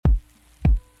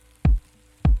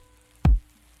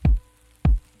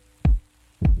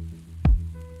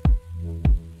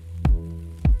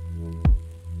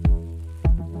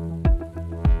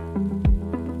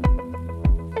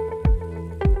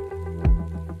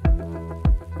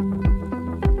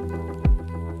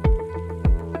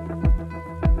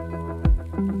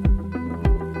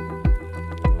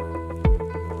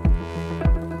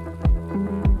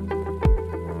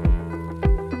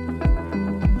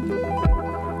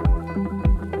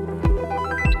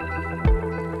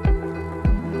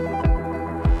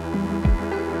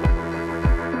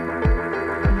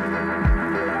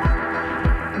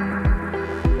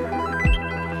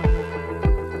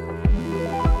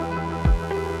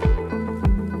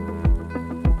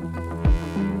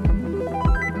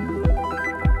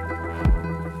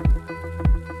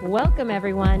Welcome,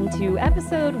 everyone, to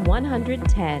episode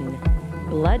 110,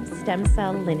 Blood Stem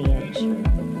Cell Lineage.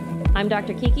 I'm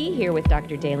Dr. Kiki, here with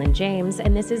Dr. Dalen James,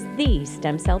 and this is the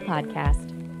Stem Cell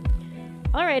Podcast.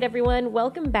 All right, everyone,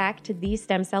 welcome back to the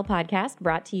Stem Cell Podcast,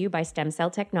 brought to you by Stem Cell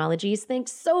Technologies.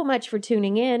 Thanks so much for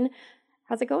tuning in.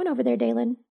 How's it going over there,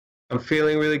 Dalen? I'm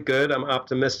feeling really good. I'm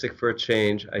optimistic for a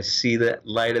change. I see that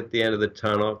light at the end of the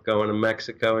tunnel. Going to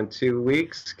Mexico in 2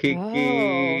 weeks,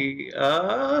 Kiki.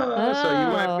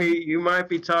 So you might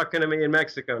be talking to me in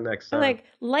Mexico next time. Like,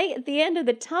 light at the end of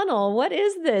the tunnel. What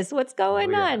is this? What's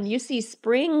going on? You see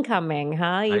spring coming,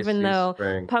 huh? Even though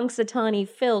Punxsutawney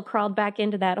Phil crawled back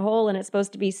into that hole and it's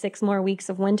supposed to be 6 more weeks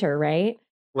of winter, right?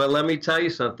 Well, let me tell you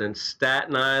something.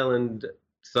 Staten Island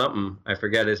something, I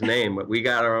forget his name, but we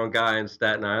got our own guy in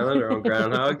Staten Island, our own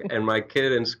groundhog, and my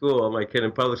kid in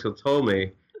public school told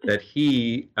me that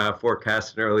he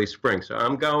forecast an early spring. So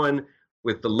I'm going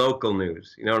with the local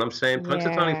news. You know what I'm saying?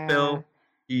 Punxsutawney Phil,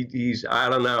 he's, I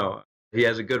don't know, he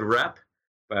has a good rep,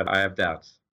 but I have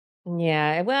doubts.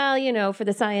 Yeah, well, you know, for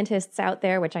the scientists out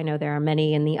there, which I know there are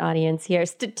many in the audience here,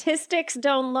 statistics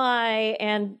don't lie.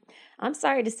 And I'm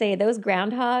sorry to say, those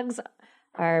groundhogs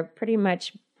are pretty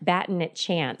much batting at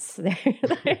chance. They're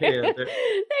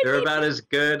about as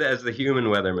good as the human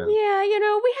weathermen. Yeah, you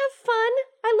know, we have fun.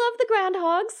 I love the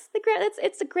groundhogs.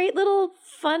 It's a great little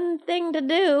fun thing to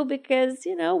do because,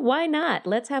 you know, why not?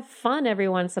 Let's have fun every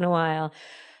once in a while.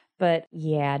 But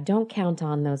yeah, don't count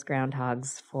on those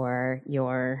groundhogs for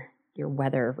your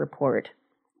weather report.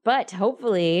 But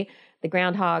hopefully the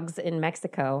groundhogs in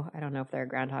Mexico, I don't know if there are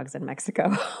groundhogs in Mexico,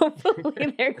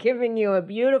 hopefully they're giving you a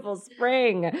beautiful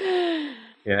spring.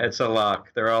 Yeah, it's a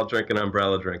lock. They're all drinking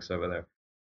umbrella drinks over there.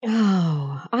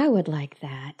 Oh, I would like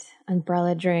that.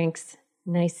 Umbrella drinks,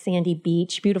 nice sandy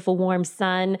beach, beautiful warm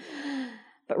sun.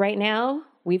 But right now,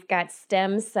 we've got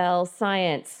stem cell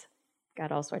science.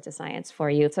 Got all sorts of science for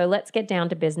you. So let's get down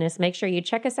to business. Make sure you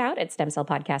check us out at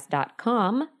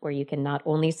stemcellpodcast.com, where you can not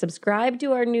only subscribe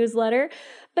to our newsletter,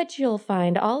 but you'll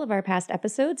find all of our past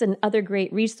episodes and other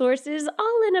great resources,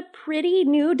 all in a pretty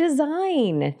new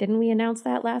design. Didn't we announce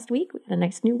that last week? We had a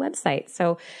nice new website.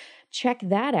 So check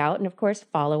that out. And of course,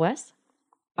 follow us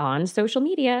on social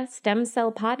media, Stem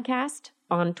Cell Podcast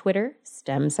on Twitter,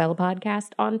 Stem Cell Podcast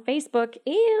on Facebook,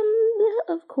 and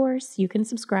of course, you can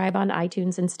subscribe on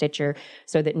iTunes and Stitcher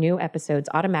so that new episodes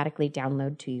automatically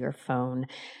download to your phone.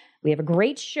 We have a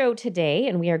great show today,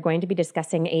 and we are going to be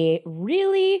discussing a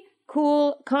really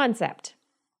cool concept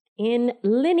in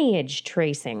lineage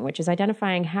tracing, which is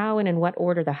identifying how and in what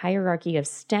order the hierarchy of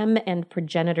stem and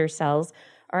progenitor cells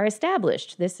are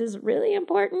established. This is really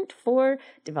important for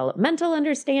developmental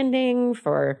understanding,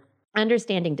 for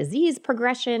understanding disease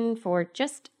progression, for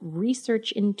just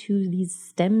research into these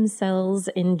stem cells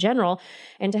in general.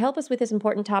 And to help us with this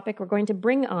important topic, we're going to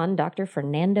bring on Dr.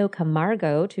 Fernando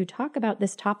Camargo to talk about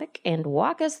this topic and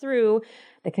walk us through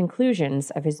the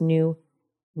conclusions of his new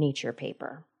Nature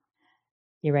paper.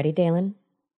 You ready, Dalen?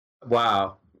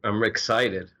 Wow, I'm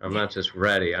excited. I'm not just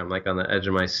ready. I'm like on the edge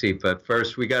of my seat. But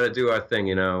first, we got to do our thing,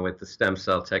 you know, with the Stem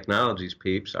Cell Technologies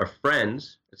peeps, our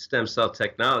friends at Stem Cell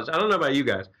Technologies. I don't know about you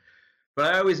guys,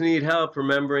 but I always need help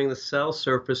remembering the cell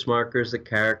surface markers that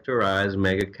characterize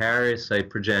megakaryocyte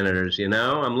progenitors, you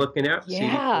know? I'm looking at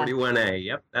CD41A.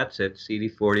 Yep, that's it,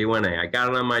 CD41A. I got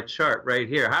it on my chart right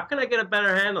here. How can I get a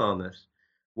better handle on this?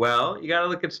 Well, you got to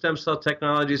look at Stem Cell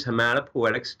Technologies'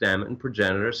 Hematopoietic stem and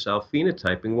progenitor cell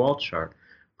phenotyping Wallchart.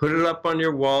 Put it up on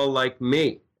your wall like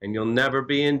me, and you'll never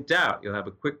be in doubt. You'll have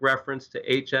a quick reference to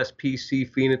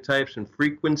HSPC phenotypes and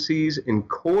frequencies in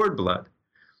cord blood.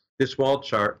 This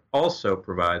Wallchart also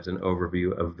provides an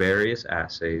overview of various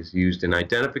assays used in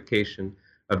identification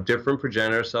of different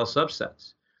progenitor cell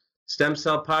subsets. Stem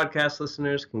Cell Podcast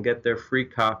listeners can get their free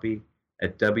copy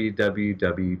at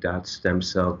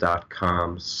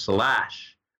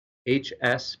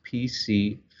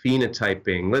www.stemcell.com/HSPC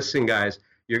phenotyping. Listen, guys,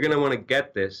 you're going to want to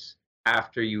get this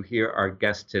after you hear our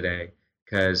guest today,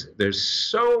 because there's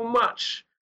so much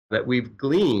that we've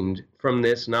gleaned from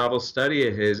this novel study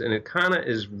of his, and it kind of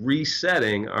is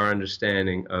resetting our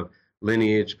understanding of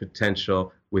lineage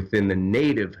potential within the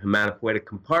native hematopoietic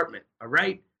compartment, all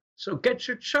right? So get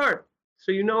your chart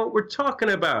so you know what we're talking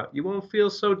about. You won't feel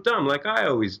so dumb like I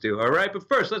always do, all right? But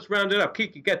first, let's round it up.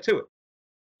 Kiki, get to it.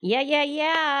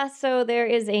 Yeah. So there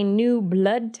is a new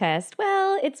blood test.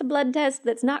 Well, it's a blood test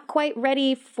that's not quite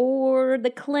ready for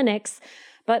the clinics,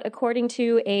 but according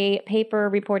to a paper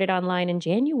reported online in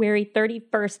January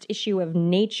 31st issue of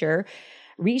Nature,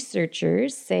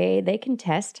 researchers say they can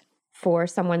test for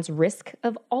someone's risk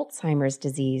of Alzheimer's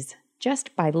disease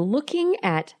just by looking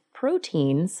at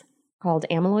proteins called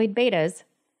amyloid-betas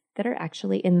that are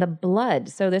actually in the blood.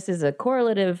 So this is a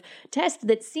correlative test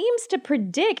that seems to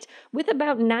predict with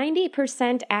about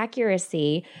 90%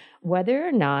 accuracy whether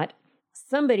or not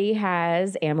somebody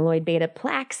has amyloid beta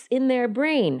plaques in their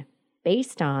brain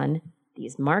based on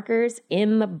these markers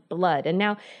in the blood. And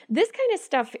now this kind of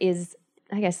stuff is,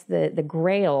 I guess, the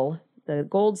grail, the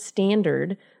gold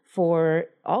standard for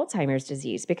Alzheimer's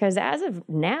disease, because as of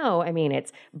now, I mean,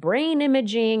 it's brain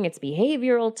imaging, it's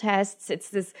behavioral tests, it's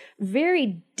this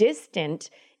very distant,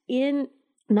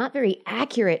 not very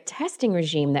accurate testing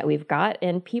regime that we've got,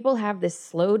 and people have this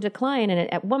slow decline.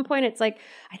 And at one point, it's like,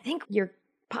 I think you're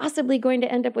possibly going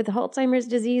to end up with Alzheimer's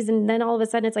disease, and then all of a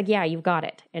sudden, it's like, yeah, you've got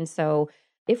it. And so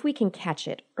if we can catch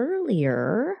it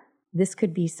earlier, this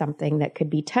could be something that could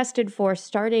be tested for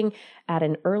starting at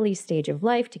an early stage of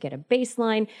life to get a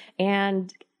baseline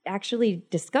and actually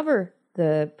discover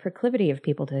the proclivity of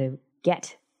people to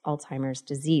get Alzheimer's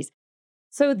disease.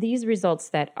 So these results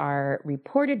that are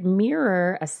reported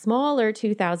mirror a smaller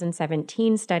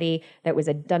 2017 study that was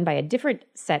done by a different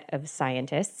set of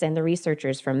scientists, and the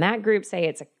researchers from that group say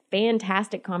it's a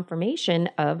fantastic confirmation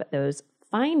of those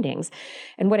findings.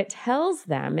 And what it tells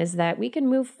them is that we can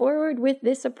move forward with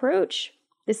this approach,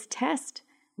 this test,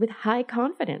 with high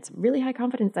confidence, really high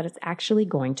confidence that it's actually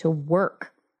going to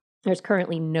work. There's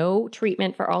currently no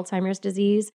treatment for Alzheimer's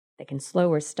disease that can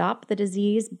slow or stop the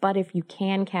disease, but if you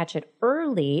can catch it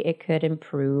early, it could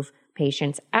improve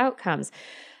patients' outcomes.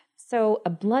 So a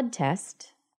blood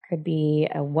test could be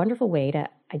a wonderful way to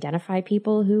identify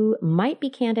people who might be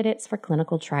candidates for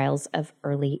clinical trials of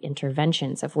early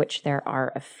interventions, of which there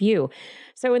are a few.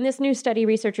 So in this new study,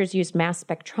 researchers used mass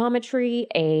spectrometry,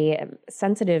 a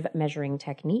sensitive measuring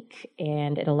technique,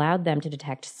 and it allowed them to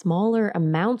detect smaller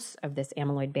amounts of this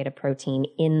amyloid beta protein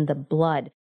in the blood.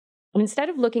 And instead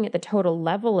of looking at the total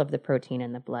level of the protein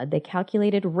in the blood, they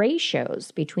calculated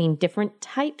ratios between different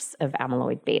types of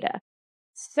amyloid beta.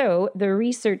 So the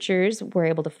researchers were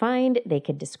able to find they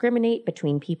could discriminate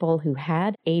between people who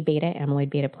had A-beta,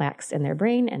 amyloid beta plaques in their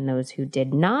brain, and those who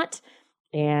did not.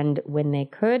 And when they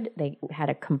could, they had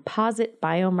a composite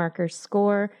biomarker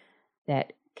score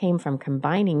that came from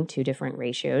combining two different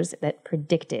ratios that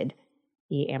predicted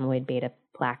the amyloid beta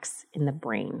plaques in the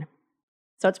brain.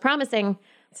 So it's promising.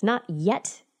 It's not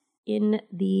yet in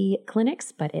the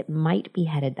clinics, but it might be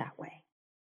headed that way.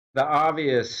 The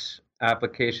obvious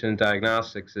application in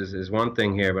diagnostics is one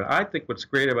thing here, but I think what's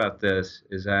great about this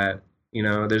is that,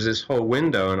 there's this whole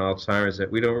window in Alzheimer's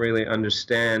that we don't really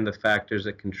understand the factors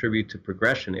that contribute to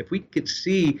progression. If we could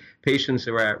see patients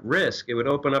who are at risk, it would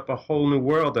open up a whole new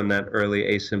world in that early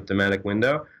asymptomatic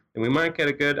window, and we might get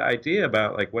a good idea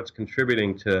about what's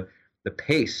contributing to the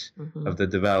pace of the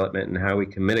development and how we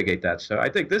can mitigate that. So I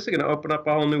think this is going to open up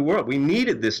a whole new world. We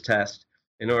needed this test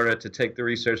in order to take the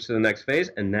research to the next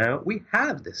phase. And now we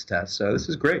have this test. So this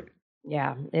is great.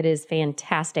 Yeah, it is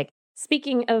fantastic.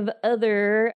 Speaking of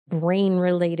other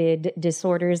brain-related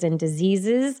disorders and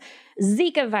diseases,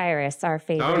 Zika virus, our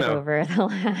favorite over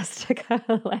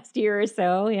the last year or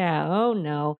so. Yeah, oh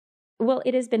no. Well,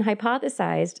 it has been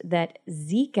hypothesized that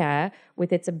Zika,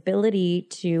 with its ability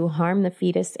to harm the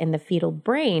fetus and the fetal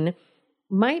brain,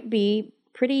 might be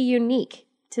pretty unique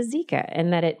to Zika,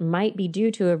 and that it might be due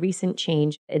to a recent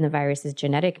change in the virus's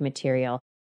genetic material.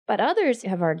 But others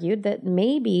have argued that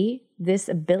maybe this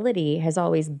ability has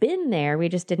always been there, we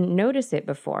just didn't notice it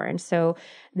before. And so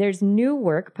there's new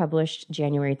work published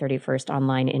January 31st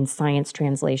online in Science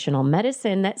Translational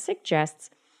Medicine that suggests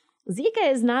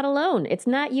Zika is not alone. It's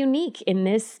not unique in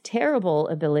this terrible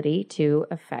ability to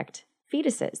affect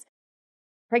fetuses.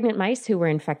 Pregnant mice who were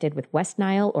infected with West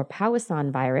Nile or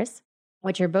Powassan virus,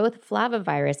 which are both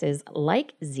flaviviruses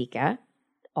like Zika,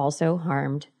 also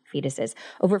harmed fetuses.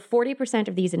 Over 40%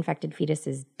 of these infected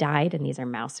fetuses died, and these are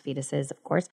mouse fetuses, of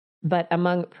course. But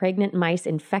among pregnant mice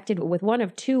infected with one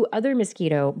of two other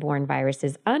mosquito-borne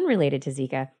viruses unrelated to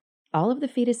Zika, all of the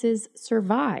fetuses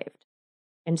survived.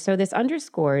 And so this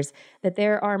underscores that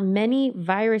there are many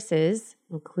viruses,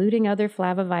 including other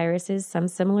flaviviruses, some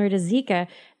similar to Zika,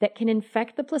 that can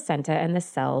infect the placenta and the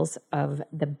cells of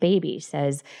the baby,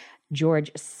 says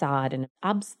George Saad, an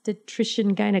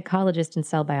obstetrician gynecologist and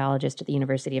cell biologist at the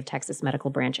University of Texas Medical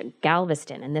Branch at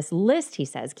Galveston. And this list, he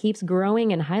says, keeps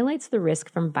growing and highlights the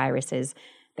risk from viruses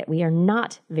that we are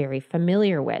not very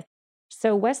familiar with.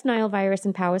 So West Nile virus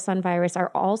and Powassan virus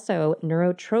are also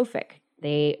neurotrophic.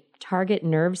 They target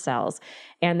nerve cells,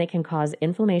 and they can cause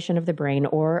inflammation of the brain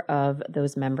or of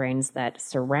those membranes that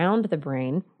surround the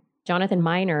brain. Jonathan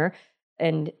Miner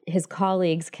and his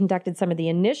colleagues conducted some of the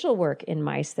initial work in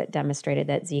mice that demonstrated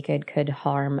that Zika could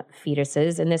harm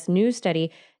fetuses. And this new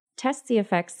study tests the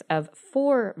effects of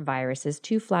 4 viruses,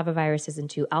 2 flaviviruses and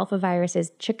 2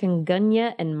 alphaviruses,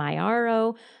 chikungunya and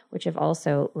Mayaro, which have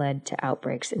also led to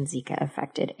outbreaks in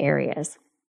Zika-affected areas.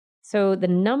 So the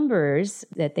numbers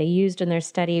that they used in their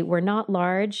study were not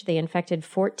large. They infected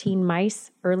 14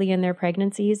 mice early in their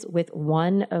pregnancies with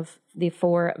one of the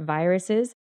 4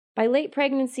 viruses. By late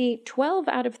pregnancy, 12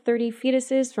 out of 30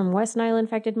 fetuses from West Nile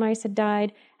infected mice had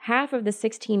died. Half of the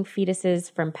 16 fetuses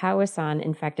from Powassan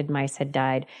infected mice had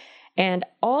died. And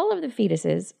all of the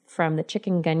fetuses from the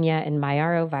chikungunya and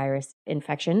Mayaro virus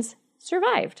infections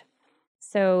survived.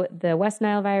 So the West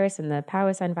Nile virus and the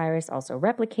Powassan virus also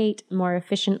replicate more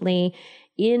efficiently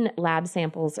in lab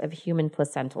samples of human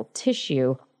placental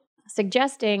tissue,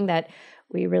 suggesting that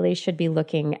we really should be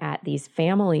looking at these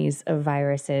families of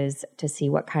viruses to see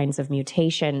what kinds of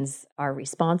mutations are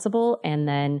responsible, and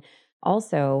then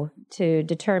also to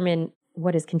determine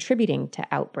what is contributing to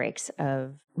outbreaks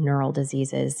of neural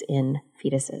diseases in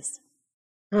fetuses.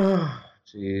 Oh,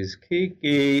 jeez.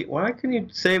 Kiki, why couldn't you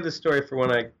save the story for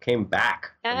when I came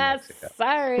back from Mexico?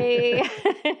 Sorry.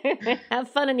 Have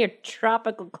fun in your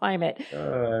tropical climate.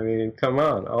 I mean, come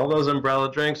on. All those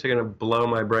umbrella drinks are going to blow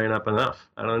my brain up enough.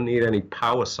 I don't need any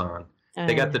Powassan.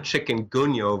 They got the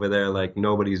chikungunya over there like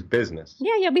nobody's business.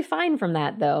 Yeah, you'll be fine from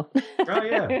that, though. Oh,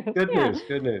 yeah. Good news.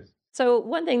 Good news. So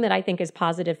one thing that I think is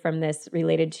positive from this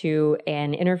related to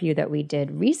an interview that we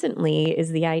did recently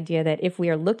is the idea that if we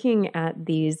are looking at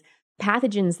these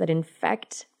pathogens that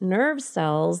infect nerve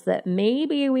cells, that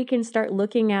maybe we can start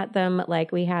looking at them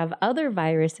like we have other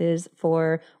viruses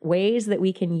for ways that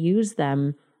we can use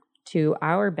them to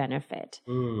our benefit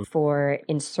for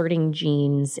inserting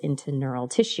genes into neural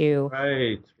tissue.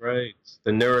 Right.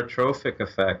 The neurotrophic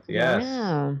effect, yes.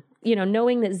 Yeah. You know,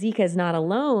 knowing that Zika is not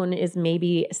alone is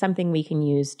maybe something we can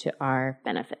use to our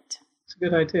benefit. It's a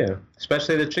good idea,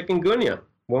 especially the chikungunya.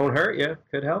 Won't hurt you,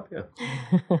 could help you.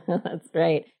 That's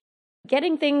right.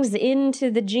 Getting things into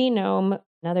the genome,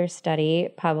 another study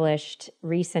published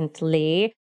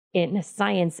recently in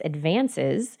Science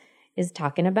Advances is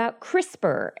talking about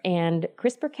CRISPR. And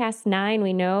CRISPR-Cas9,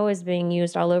 we know, is being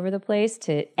used all over the place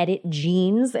to edit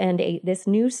genes. And this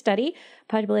new study,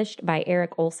 published by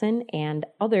Eric Olson and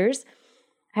others,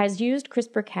 has used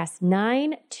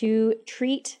CRISPR-Cas9 to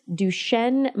treat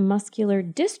Duchenne muscular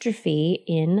dystrophy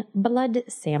in blood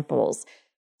samples.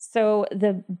 So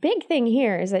the big thing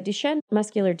here is that Duchenne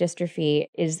muscular dystrophy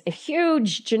is a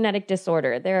huge genetic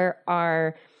disorder.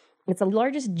 It's the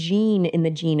largest gene in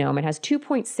the genome. It has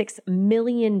 2.6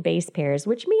 million base pairs,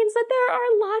 which means that there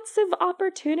are lots of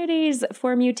opportunities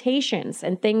for mutations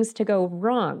and things to go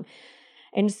wrong.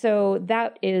 And so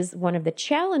that is one of the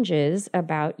challenges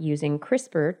about using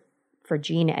CRISPR for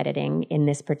gene editing in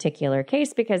this particular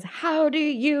case, because how do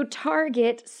you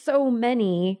target so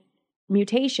many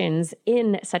mutations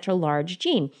in such a large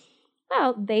gene?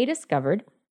 Well, they discovered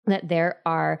that there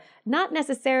are not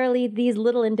necessarily these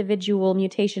little individual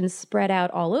mutations spread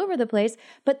out all over the place,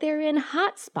 but they're in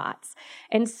hot spots.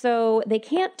 And so they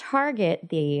can't target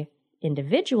the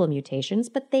individual mutations,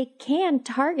 but they can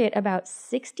target about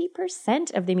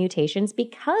 60% of the mutations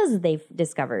because they've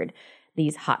discovered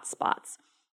these hot spots.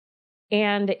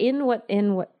 And in what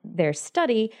their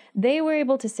study, they were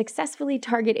able to successfully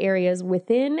target areas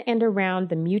within and around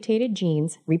the mutated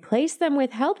genes, replace them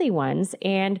with healthy ones,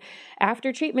 and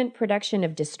after treatment, production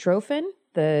of dystrophin,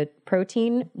 the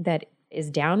protein that is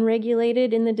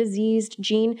downregulated in the diseased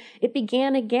gene, it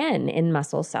began again in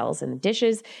muscle cells in the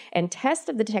dishes, and tests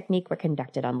of the technique were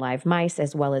conducted on live mice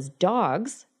as well as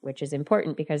dogs, which is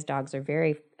important because dogs are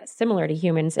very similar to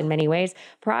humans in many ways,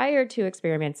 prior to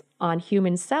experiments on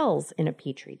human cells in a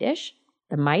petri dish.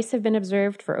 The mice have been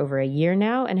observed for over a year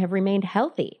now and have remained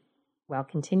healthy while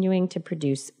continuing to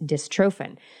produce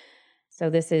dystrophin.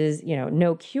 So this is,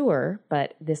 no cure,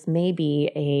 but this may be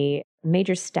a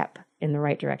major step in the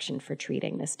right direction for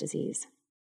treating this disease.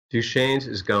 Duchenne's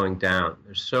is going down.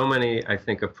 There's so many, I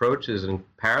think, approaches in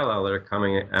parallel that are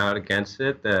coming out against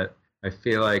it that I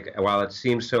feel like while it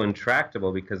seems so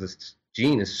intractable because this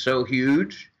gene is so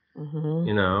huge,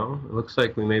 it looks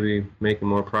like we may be making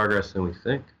more progress than we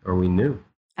think or we knew.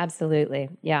 Absolutely.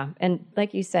 Yeah. And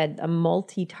like you said, a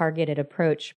multi-targeted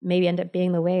approach may end up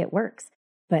being the way it works.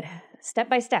 But step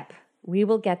by step, we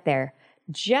will get there.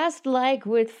 Just like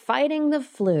with fighting the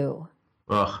flu.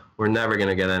 Ugh, we're never going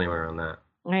to get anywhere on that.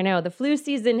 I know. The flu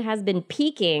season has been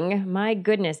peaking. My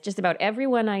goodness, just about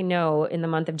everyone I know in the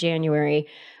month of January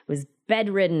was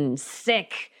bedridden,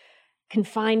 sick,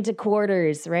 confined to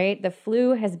quarters, right? The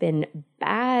flu has been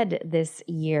bad this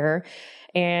year,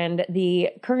 and the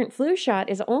current flu shot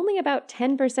is only about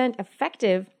 10%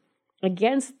 effective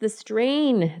against the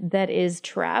strain that is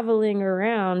traveling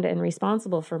around and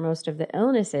responsible for most of the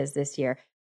illnesses this year.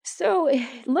 So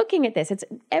looking at this, it's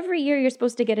every year you're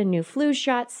supposed to get a new flu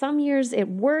shot. Some years it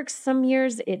works, some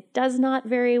years it does not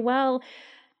very well.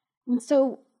 And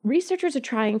so researchers are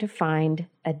trying to find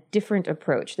a different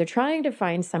approach. They're trying to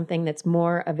find something that's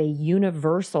more of a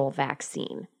universal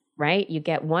vaccine, right? You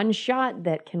get one shot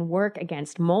that can work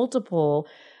against multiple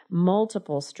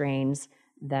strains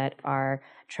that are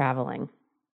traveling.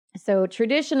 So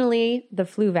traditionally, the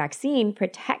flu vaccine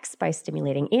protects by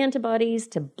stimulating antibodies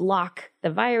to block the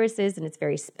viruses, and it's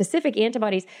very specific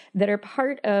antibodies that are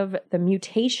part of the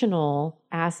mutational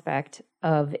aspect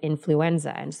of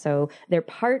influenza. And so they're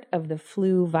part of the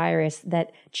flu virus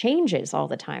that changes all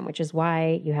the time, which is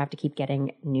why you have to keep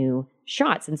getting new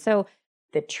shots. And so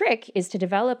the trick is to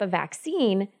develop a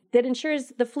vaccine that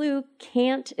ensures the flu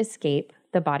can't escape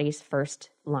the body's first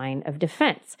line of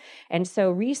defense. And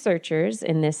so researchers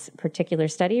in this particular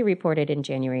study reported in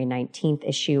January 19th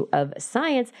issue of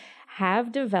Science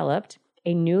have developed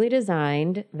a newly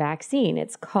designed vaccine.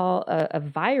 It's called a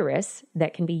virus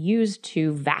that can be used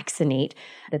to vaccinate,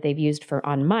 that they've used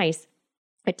on mice.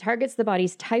 It targets the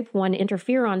body's type 1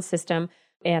 interferon system,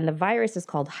 and the virus is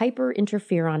called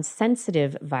hyperinterferon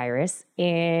sensitive virus.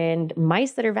 And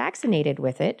mice that are vaccinated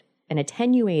with it, an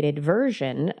attenuated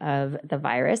version of the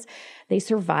virus, they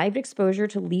survived exposure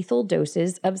to lethal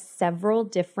doses of several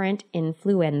different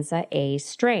influenza A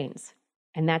strains.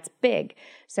 And that's big.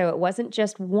 So it wasn't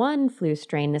just one flu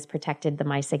strain this protected the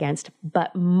mice against,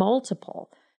 but multiple.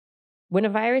 When a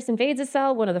virus invades a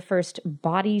cell, one of the first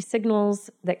body signals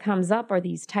that comes up are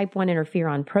these type 1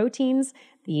 interferon proteins.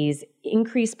 These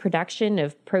increased production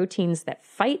of proteins that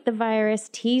fight the virus.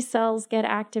 T cells get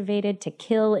activated to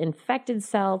kill infected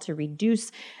cell, to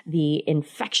reduce the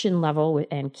infection level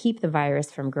and keep the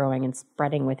virus from growing and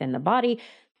spreading within the body.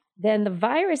 Then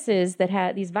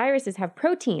these viruses have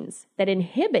proteins that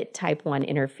inhibit type 1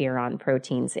 interferon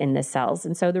proteins in the cells.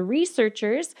 And so the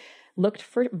researchers looked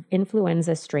for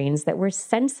influenza strains that were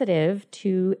sensitive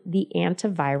to the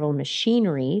antiviral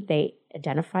machinery. They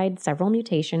identified several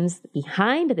mutations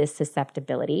behind this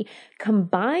susceptibility,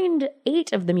 combined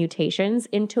 8 of the mutations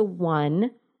into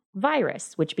one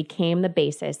virus, which became the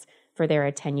basis for their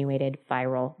attenuated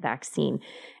viral vaccine.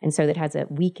 And so that has a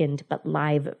weakened but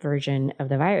live version of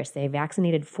the virus. They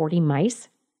vaccinated 40 mice.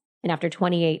 And after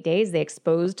 28 days, they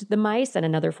exposed the mice and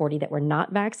another 40 that were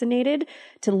not vaccinated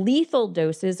to lethal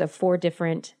doses of 4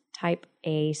 different type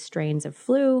A strains of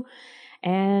flu.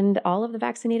 And all of the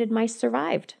vaccinated mice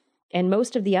survived. And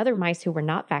most of the other mice who were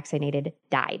not vaccinated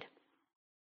died.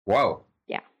 Whoa.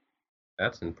 Yeah.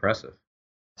 That's impressive.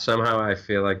 Somehow I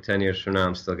feel like 10 years from now,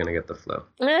 I'm still going to get the flu.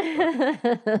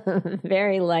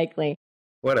 Very likely.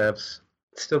 Whatevs.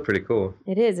 It's still pretty cool.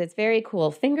 It is. It's very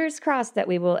cool. Fingers crossed that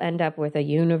we will end up with a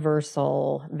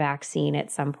universal vaccine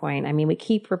at some point. I mean, we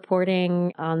keep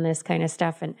reporting on this kind of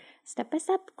stuff, and step by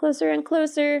step, closer and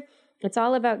closer. It's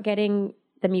all about getting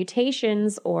the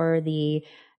mutations or these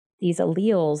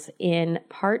alleles in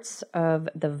parts of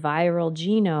the viral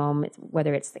genome,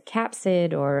 whether it's the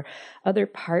capsid or other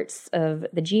parts of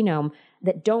the genome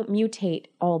that don't mutate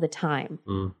all the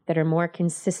time, that are more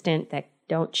consistent, that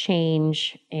don't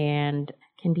change, and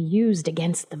can be used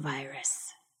against the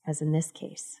virus, as in this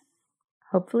case.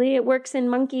 Hopefully it works in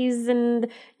monkeys, and,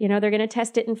 they're going to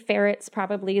test it in ferrets,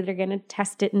 probably. They're going to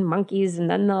test it in monkeys, and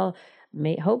then they'll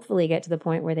hopefully get to the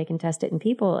point where they can test it in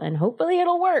people, and hopefully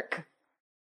it'll work.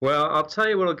 Well, I'll tell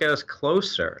you what'll get us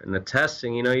closer in the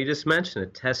testing. You just mentioned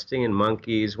it, testing in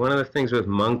monkeys. One of the things with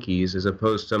monkeys as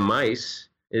opposed to mice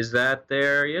is that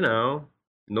they're,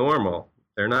 normal.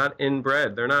 They're not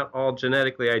inbred. They're not all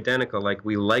genetically identical like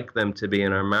we like them to be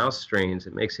in our mouse strains.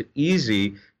 It makes it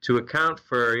easy to account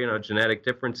for, genetic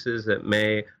differences that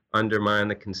may undermine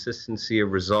the consistency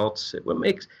of results. What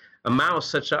makes a mouse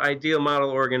such an ideal model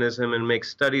organism and makes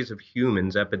studies of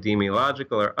humans,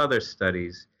 epidemiological or other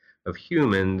studies of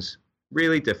humans,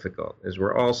 really difficult, as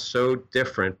we're all so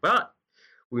different. But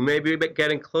we may be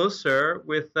getting closer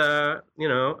with,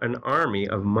 an army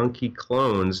of monkey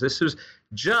clones. This was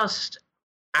just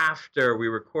after we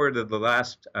recorded the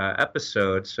last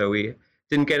episode, so we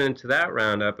didn't get into that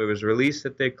roundup. It was released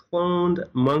that they cloned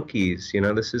monkeys.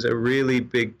 This is a really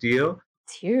big deal.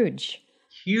 It's huge.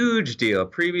 Huge deal.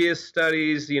 Previous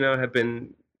studies, have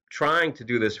been trying to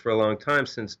do this for a long time,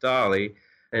 since Dolly,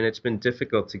 and it's been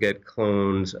difficult to get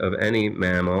clones of any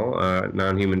mammal,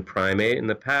 non-human primate. In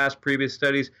the past, previous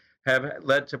studies have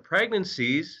led to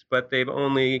pregnancies, but they've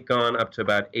only gone up to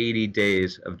about 80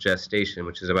 days of gestation,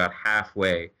 which is about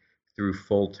halfway through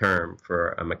full term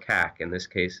for a macaque. In this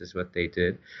case is what they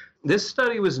did. This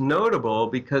study was notable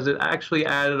because it actually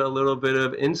added a little bit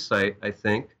of insight, I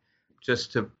think.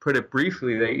 Just to put it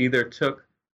briefly, they either took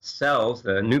cells,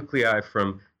 the nuclei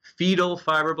from fetal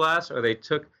fibroblasts, or they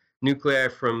took nuclei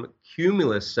from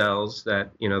cumulus cells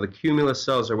that, the cumulus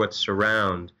cells are what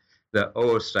surround the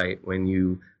oocyte when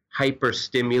you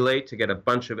hyperstimulate to get a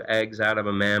bunch of eggs out of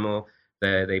a mammal.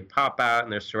 They pop out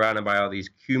and they're surrounded by all these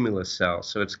cumulus cells.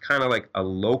 So it's kind of like a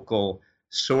local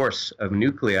source of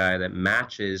nuclei that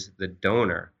matches the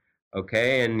donor.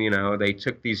 Okay, and they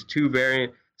took these two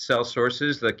variant cell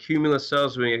sources. The cumulus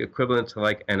cells were equivalent to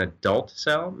like an adult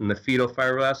cell, and the fetal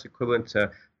fibroblasts equivalent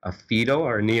to a fetal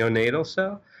or neonatal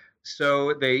cell.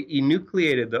 So they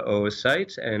enucleated the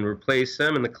oocytes and replaced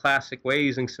them in the classic way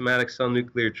using somatic cell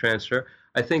nuclear transfer.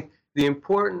 I think the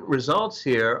important results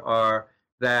here are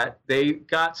that they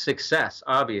got success,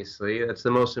 obviously. That's the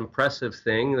most impressive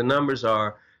thing. The numbers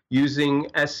are using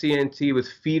SCNT with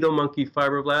fetal monkey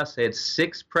fibroblasts. They had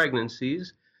 6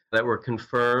 pregnancies that were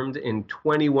confirmed in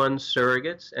 21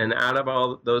 surrogates. And out of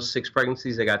all those 6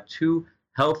 pregnancies, they got 2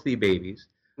 healthy babies.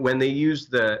 When they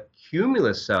used the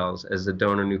cumulus cells as the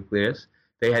donor nucleus,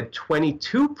 they had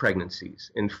 22 pregnancies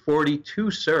in 42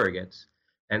 surrogates.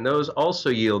 And those also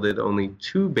yielded only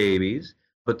 2 babies,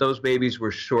 but those babies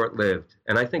were short-lived.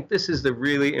 And I think this is the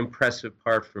really impressive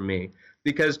part for me,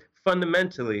 because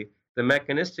fundamentally, the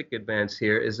mechanistic advance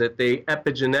here is that they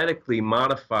epigenetically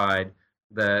modified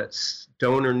the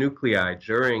donor nuclei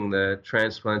during the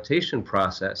transplantation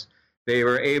process. They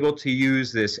were able to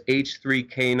use this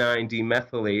H3K9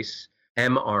 demethylase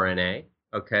mRNA,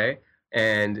 okay,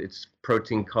 and it's a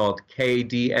protein called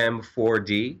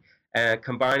KDM4D,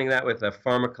 combining that with a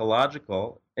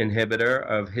pharmacological inhibitor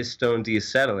of histone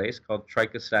deacetylase called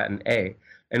trichostatin A.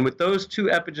 And with those 2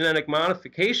 epigenetic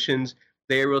modifications,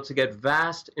 they were able to get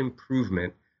vast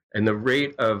improvement in the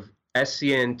rate of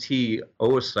SCNT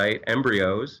oocyte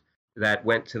embryos that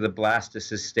went to the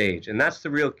blastocyst stage. And that's the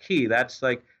real key. That's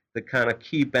like the kind of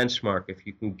key benchmark. If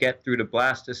you can get through to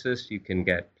blastocyst, you can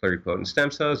get pluripotent stem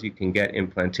cells, you can get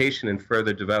implantation and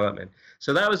further development.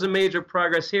 So that was a major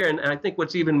progress here. And I think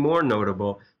what's even more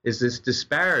notable is this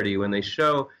disparity when they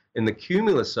show in the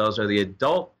cumulus cells or the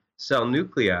adult cell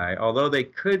nuclei, although they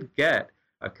could get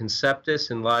a conceptus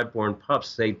and live-born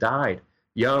pups, they died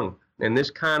young. And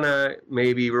this kind of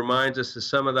maybe reminds us of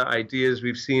some of the ideas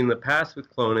we've seen in the past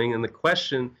with cloning, and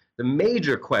the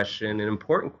major question, an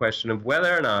important question of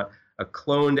whether or not a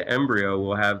cloned embryo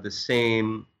will have the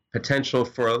same potential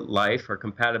for life or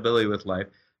compatibility with life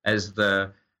as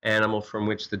the animal from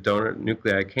which the donor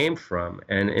nuclei came from.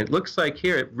 And it looks like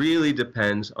here it really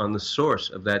depends on the source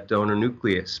of that donor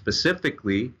nucleus.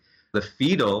 Specifically, the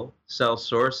fetal cell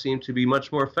source seemed to be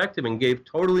much more effective and gave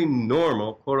totally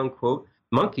normal, quote-unquote,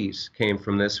 monkeys came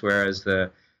from this, whereas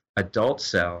the adult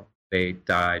cell, they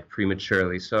died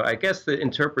prematurely. So I guess the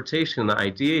interpretation, the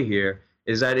idea here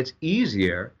is that it's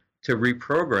easier to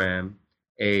reprogram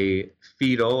a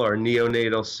fetal or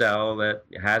neonatal cell that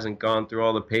hasn't gone through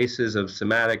all the paces of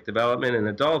somatic development in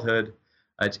adulthood.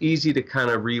 It's easy to kind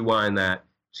of rewind that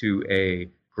to a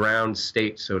ground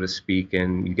state, so to speak,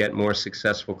 and you get more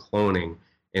successful cloning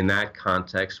in that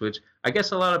context, which I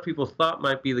guess a lot of people thought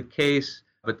might be the case,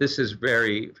 but this is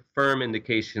very firm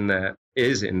indication that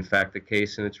is in fact the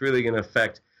case, and it's really going to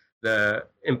affect the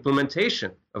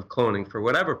implementation of cloning for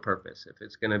whatever purpose. If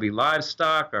it's going to be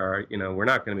livestock or, we're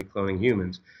not going to be cloning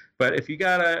humans. But if you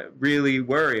got to really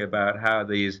worry about how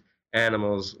these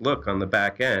animals look on the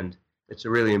back end, it's a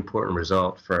really important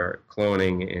result for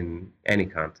cloning in any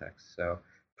context. So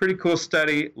pretty cool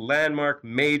study, landmark,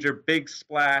 major, big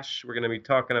splash. We're going to be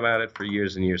talking about it for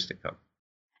years and years to come.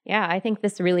 Yeah, I think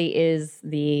this really is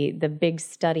the big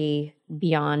study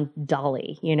beyond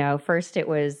Dolly. First it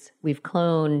was we've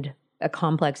cloned a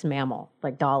complex mammal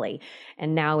like Dolly,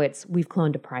 and now we've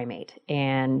cloned a primate,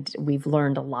 and we've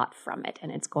learned a lot from it,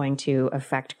 and it's going to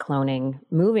affect cloning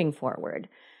moving forward.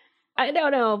 I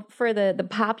don't know, for the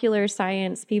popular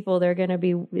science people, they're going to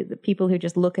be the people who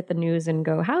just look at the news and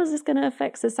go, how is this going to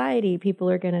affect society? People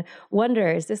are going to wonder,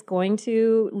 is this going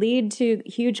to lead to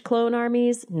huge clone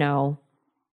armies? No,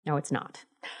 it's not.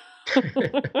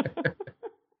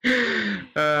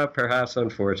 Perhaps,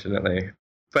 unfortunately.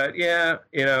 But yeah,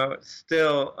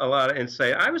 still a lot of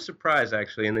insight. I was surprised,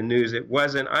 actually, in the news. It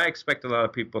wasn't, I expect a lot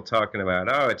of people talking about,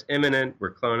 it's imminent,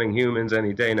 we're cloning humans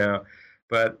any day now.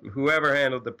 But whoever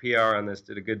handled the PR on this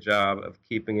did a good job of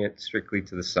keeping it strictly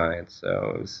to the science.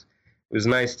 So it was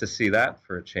nice to see that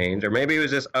for a change. Or maybe it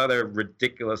was just other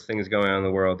ridiculous things going on in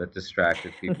the world that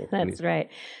distracted people. That's right.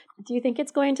 Do you think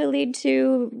it's going to lead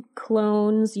to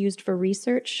clones used for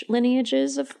research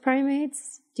lineages of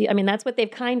primates? That's what they've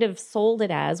kind of sold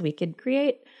it as. We could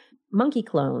create monkey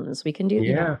clones. We can do,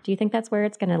 Yeah. Do you think that's where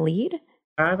it's going to lead?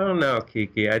 I don't know,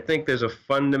 Kiki. I think there's a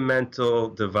fundamental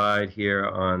divide here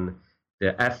on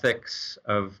the ethics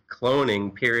of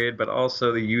cloning, period, but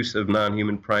also the use of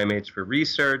non-human primates for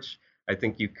research. I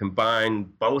think you combine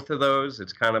both of those,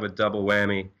 it's kind of a double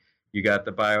whammy. You got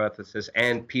the bioethicists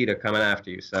and PETA coming after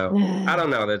you. So I don't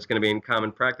know that it's going to be in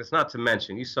common practice. Not to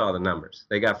mention, you saw the numbers.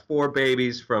 They got 4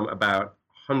 babies from about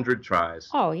 100 tries.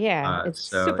 Oh, yeah. It's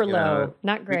super low.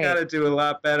 Not great. We got to do a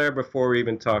lot better before we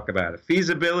even talk about it.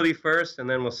 Feasibility first, and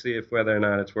then we'll see if whether or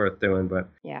not it's worth doing. But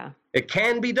yeah, it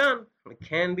can be done. It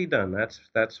can be done.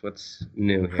 That's what's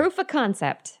new here. Proof of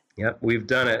concept. Yep, we've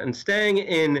done it. And staying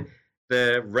in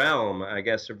the realm, I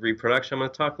guess, of reproduction, I'm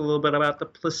going to talk a little bit about the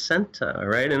placenta, all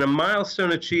right? In a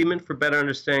milestone achievement for better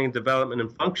understanding development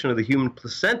and function of the human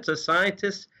placenta,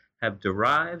 scientists have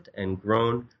derived and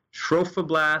grown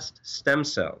trophoblast stem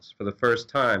cells for the first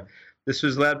time. This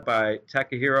was led by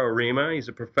Takahiro Arima. He's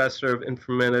a professor of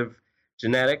informative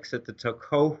genetics at the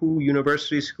Tohoku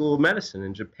University School of Medicine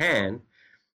in Japan.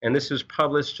 And this was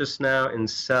published just now in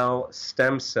Cell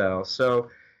Stem Cell. So,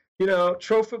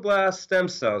 trophoblast stem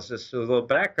cells, just a little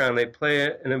background, they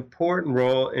play an important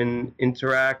role in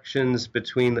interactions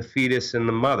between the fetus and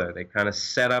the mother. They kind of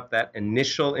set up that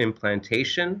initial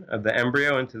implantation of the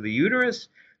embryo into the uterus,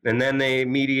 and then they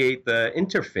mediate the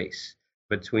interface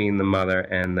between the mother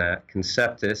and the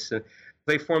conceptus.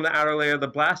 They form the outer layer of the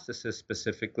blastocyst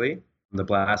specifically, the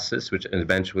blastocyst, which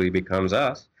eventually becomes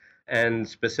us. And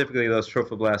specifically those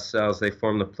trophoblast cells, they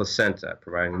form the placenta,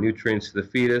 providing nutrients to the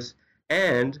fetus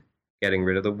and getting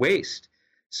rid of the waste.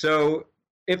 So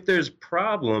if there's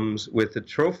problems with the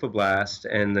trophoblast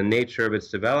and the nature of its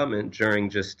development during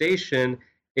gestation,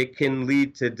 it can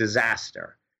lead to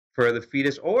disaster for the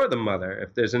fetus or the mother.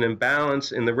 If there's an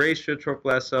imbalance in the ratio of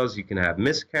trophoblast cells, you can have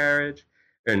miscarriage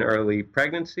in early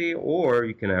pregnancy, or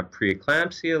you can have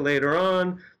preeclampsia later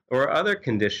on, or other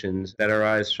conditions that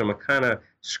arise from a kind of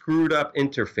screwed up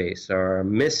interface or a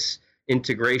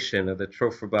misintegration of the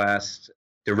trophoblast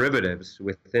derivatives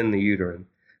within the uterine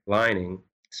lining.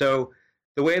 So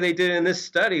the way they did in this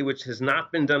study, which has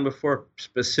not been done before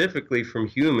specifically from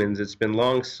humans, it's been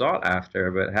long sought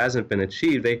after, but hasn't been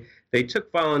achieved. They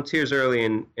took volunteers early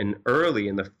in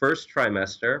the first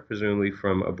trimester, presumably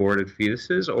from aborted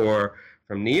fetuses or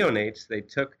from neonates. They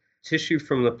took tissue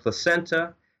from the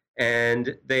placenta,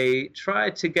 and they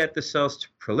tried to get the cells to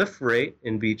proliferate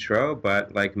in vitro,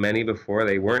 but like many before,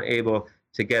 they weren't able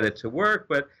to get it to work.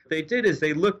 But what they did is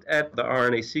they looked at the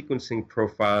RNA sequencing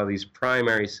profile of these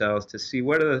primary cells to see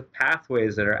what are the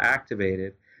pathways that are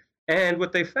activated. And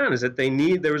what they found is that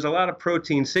there was a lot of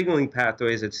protein signaling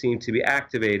pathways that seemed to be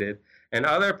activated and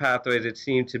other pathways that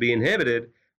seemed to be inhibited.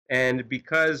 And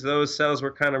because those cells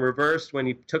were kind of reversed when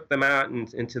you took them out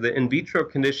into the in vitro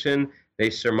condition, they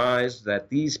surmised that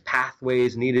these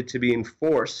pathways needed to be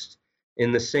enforced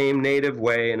in the same native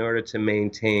way in order to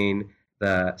maintain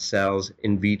the cell's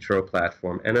in vitro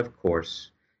platform. And of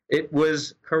course, it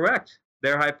was correct.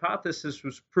 Their hypothesis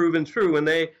was proven true. When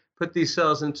they put these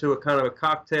cells into a kind of a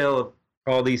cocktail of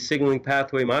all these signaling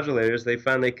pathway modulators, they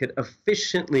found they could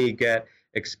efficiently get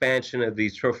expansion of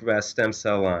these trophoblast stem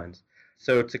cell lines.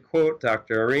 So to quote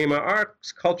Dr. Arima, our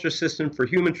culture system for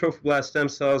human trophoblast stem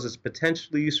cells is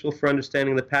potentially useful for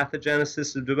understanding the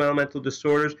pathogenesis of developmental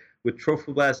disorders with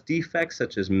trophoblast defects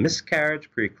such as miscarriage,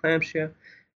 preeclampsia,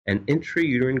 and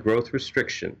intrauterine growth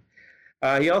restriction.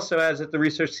 He also adds that the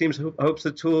research team hopes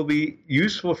the tool will be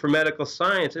useful for medical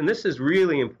science, and this is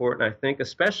really important, I think,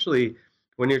 especially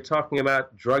when you're talking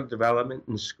about drug development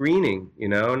and screening,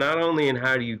 not only in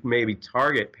how do you maybe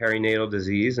target perinatal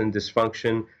disease and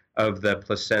dysfunction of the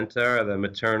placenta or the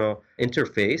maternal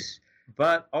interface,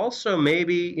 but also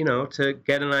maybe, to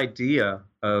get an idea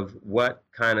of what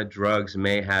kind of drugs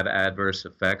may have adverse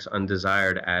effects,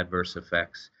 undesired adverse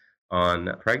effects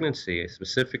on pregnancy,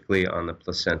 specifically on the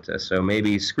placenta. So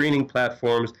maybe screening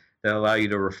platforms that allow you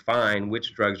to refine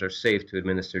which drugs are safe to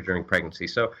administer during pregnancy.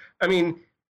 So,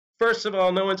 first of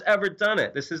all, no one's ever done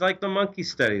it. This is like the monkey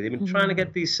study. They've been trying to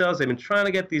get these cells. They've been trying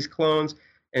to get these clones.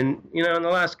 And, in the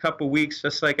last couple of weeks,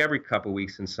 just like every couple of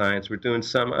weeks in science, we're doing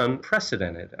some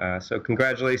unprecedented. So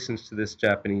congratulations to this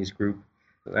Japanese group.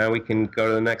 Now we can go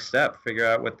to the next step, figure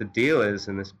out what the deal is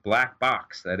in this black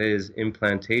box that is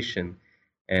implantation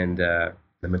and the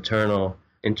maternal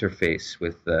interface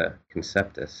with the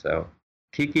conceptus. So,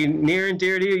 Kiki, near and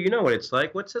dear to you, you know what it's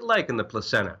like. What's it like in the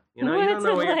placenta? You don't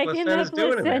know what your placenta's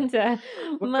doing in there.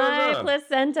 My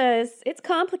placenta it's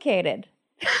complicated.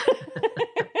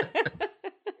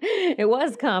 It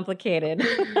was complicated.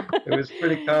 It was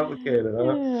pretty complicated,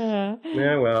 huh?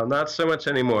 Yeah, well, not so much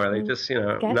anymore. They just,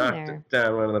 Getting knocked there. it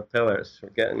down one of the pillars. We're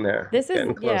getting there.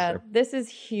 Getting closer. This is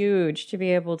huge to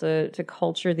be able to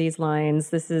culture these lines.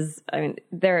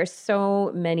 There are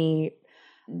so many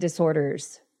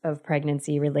disorders of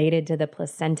pregnancy related to the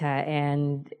placenta,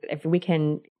 and if we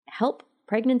can help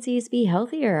pregnancies be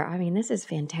healthier, this is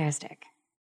fantastic.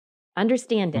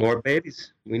 Understand it. More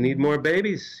babies. We need more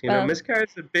babies.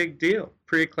 Miscarriage is a big deal.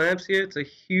 Preeclampsia, it's a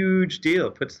huge deal.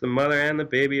 It puts the mother and the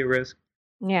baby at risk.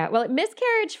 Yeah, well,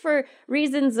 miscarriage for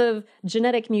reasons of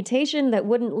genetic mutation that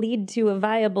wouldn't lead to a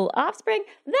viable offspring,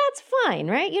 that's fine,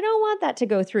 right? You don't want that to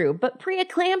go through. But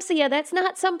preeclampsia, that's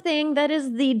not something that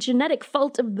is the genetic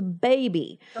fault of the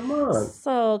baby. Come on.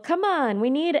 So, come on. We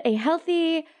need a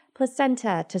healthy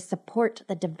placenta to support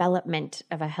the development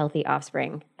of a healthy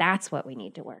offspring. That's what we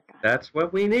need to work on. That's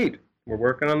what we need. We're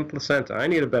working on the placenta. I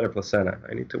need a better placenta.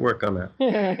 I need to work on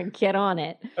that. Get on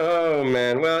it. Oh,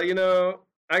 man. Well,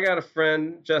 I got a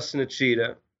friend, Justin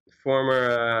Achita,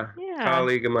 former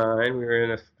colleague of mine. We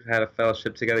were had a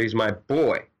fellowship together. He's my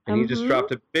boy. And he just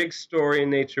dropped a big story in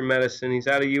Nature Medicine. He's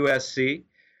out of USC.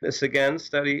 This, again,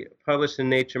 study published in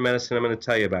Nature Medicine. I'm going to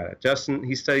tell you about it. Justin,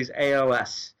 he studies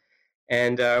ALS.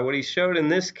 And what he showed in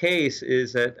this case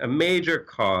is that a major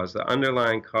cause, the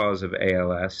underlying cause of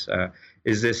ALS,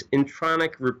 is this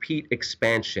intronic repeat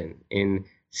expansion in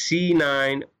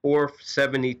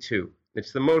C9orf72.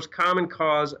 It's the most common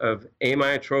cause of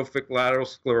amyotrophic lateral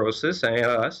sclerosis,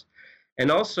 ALS,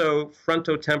 and also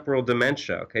frontotemporal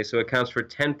dementia. Okay, so it accounts for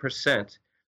 10%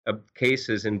 of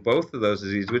cases in both of those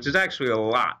diseases, which is actually a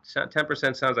lot.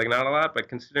 10% sounds like not a lot, but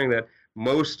considering that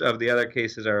most of the other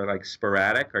cases are like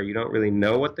sporadic or you don't really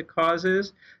know what the cause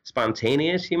is,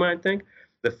 spontaneous, you might think,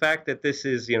 the fact that this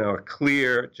is, a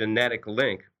clear genetic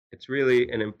link, it's really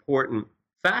an important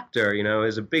factor,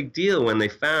 is a big deal when they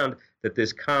found that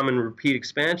this common repeat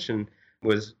expansion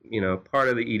was, part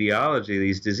of the etiology of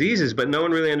these diseases, but no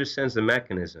one really understands the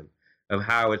mechanism of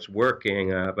how it's working.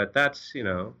 But that's,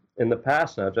 in the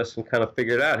past now. Justin kind of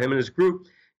figured out. Him and his group,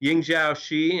 Yingjiao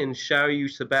Shi and Xiaoyu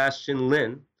Sebastian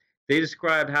Lin, they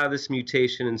described how this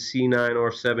mutation in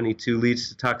C9orf72 leads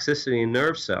to toxicity in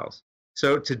nerve cells.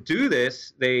 So to do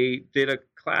this, they did a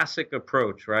classic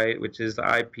approach, right, which is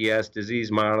the IPS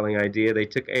disease modeling idea. They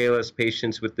took ALS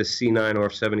patients with the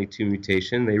C9orf72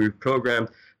 mutation. They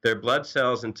reprogrammed their blood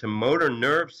cells into motor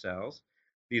nerve cells.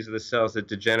 These are the cells that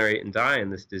degenerate and die in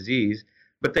this disease.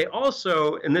 But they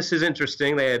also, and this is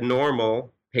interesting, they had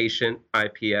normal patient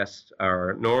IPS,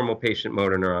 or normal patient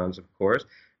motor neurons, of course,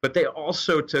 but they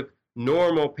also took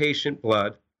normal patient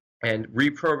blood and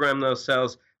reprogrammed those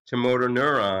cells to motor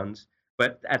neurons.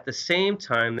 But at the same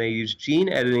time, they used gene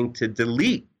editing to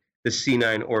delete the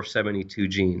C9orf72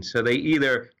 gene. So they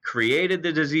either created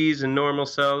the disease in normal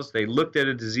cells, they looked at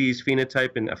a disease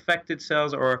phenotype in affected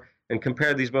cells, and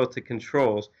compared these both to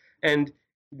controls. And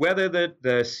whether the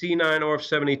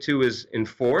C9orf72 is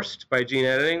enforced by gene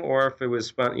editing or if it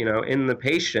was, in the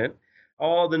patient,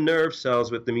 all the nerve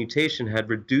cells with the mutation had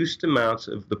reduced amounts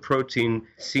of the protein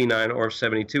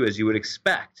C9orf72, as you would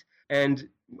expect. And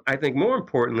I think more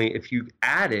importantly, if you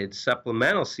added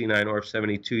supplemental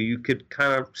C9orf72, you could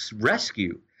kind of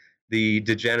rescue the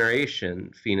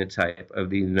degeneration phenotype of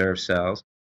these nerve cells.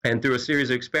 And through a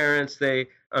series of experiments, they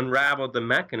unraveled the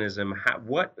mechanism.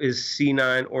 What is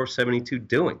C9orf72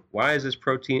 doing? Why is this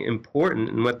protein important?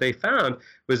 And what they found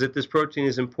was that this protein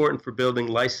is important for building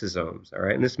lysosomes. All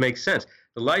right, and this makes sense.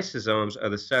 The lysosomes are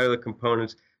the cellular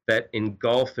components that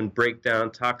engulf and break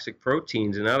down toxic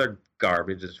proteins and other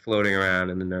garbage that's floating around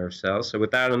in the nerve cells. So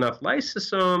without enough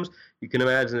lysosomes, you can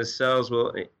imagine the cells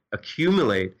will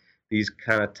accumulate these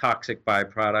kind of toxic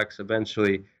byproducts,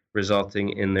 eventually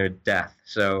resulting in their death.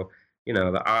 So,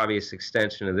 the obvious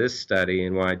extension of this study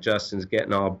and why Justin's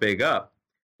getting all big up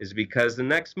is because the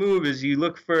next move is you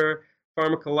look for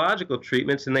pharmacological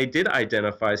treatments, and they did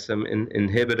identify some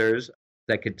inhibitors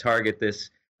that could target this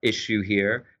issue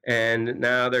here. And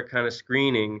now they're kind of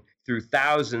screening through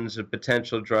thousands of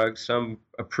potential drugs, some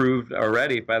approved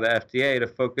already by the FDA, to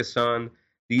focus on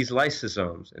these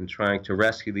lysosomes and trying to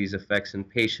rescue these effects in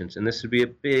patients. And this would be a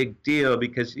big deal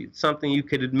because it's something you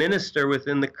could administer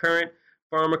within the current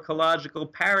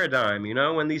pharmacological paradigm.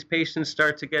 When these patients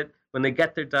when they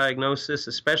get their diagnosis,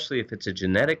 especially if it's a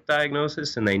genetic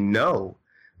diagnosis and they know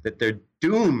that they're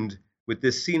doomed with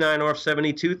this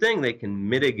C9orf72 thing, they can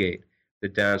mitigate the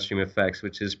downstream effects,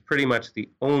 which is pretty much the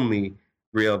only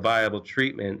real viable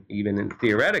treatment, even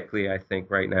theoretically, I think,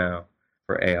 right now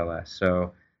for ALS.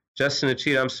 So, Justin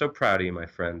Achita, I'm so proud of you, my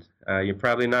friend. You're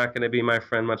probably not going to be my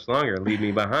friend much longer, leave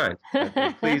me behind.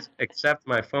 Please accept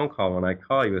my phone call when I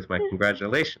call you with my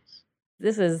congratulations.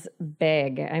 This is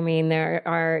big. I mean, there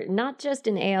are not just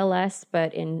in ALS,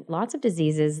 but in lots of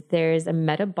diseases, there's a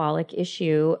metabolic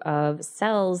issue of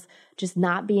cells just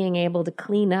not being able to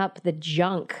clean up the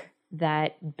junk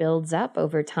that builds up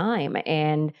over time,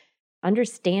 and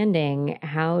understanding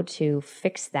how to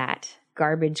fix that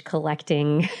garbage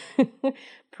collecting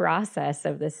process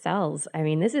of the cells. I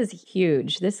mean, this is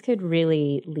huge. This could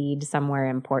really lead somewhere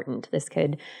important. This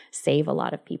could save a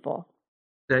lot of people.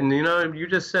 And you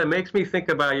just said, makes me think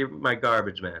about my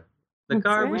garbage man.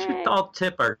 We should all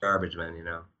tip our garbage man, It's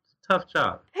a tough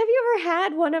job. Have you ever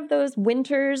had one of those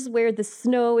winters where the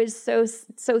snow is so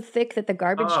thick that the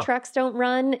garbage trucks don't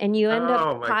run, and you end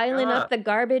up piling up the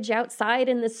garbage outside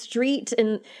in the street?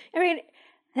 And I mean,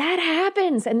 that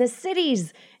happens in the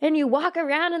cities, and you walk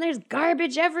around and there's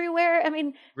garbage everywhere. I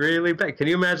mean, really bad. Can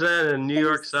you imagine that in a New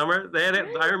York summer?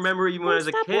 I remember even when I was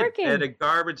a kid, they had a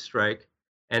garbage strike.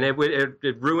 And it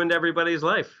ruined everybody's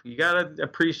life. You gotta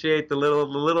appreciate the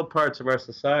little parts of our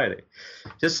society,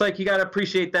 just like you gotta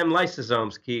appreciate them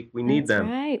lysosomes, Keek. We need them.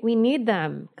 That's right. We need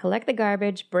them. Collect the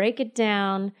garbage, break it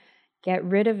down, get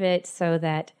rid of it, so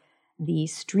that the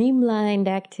streamlined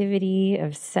activity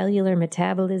of cellular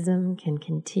metabolism can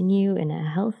continue in a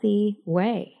healthy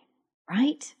way.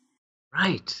 Right?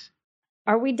 Right.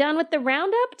 Are we done with the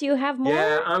roundup? Do you have more?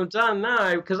 Yeah, I'm done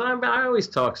now because I always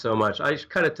talk so much. I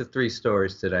cut it to 3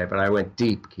 stories today, but I went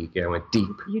deep, Kiki. I went deep.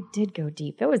 You did go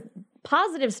deep. That was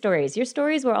positive stories. Your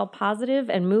stories were all positive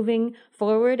and moving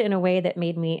forward in a way that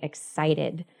made me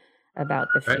excited about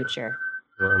the future.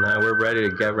 Well, now we're ready to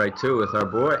get right to it with our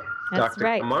boy, That's Dr.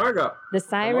 right. Camargo. The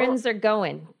sirens are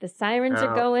going. The sirens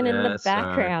are going in the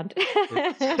background.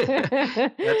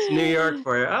 That's New York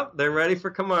for you. Oh, they're ready for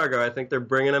Camargo. I think they're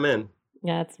bringing him in.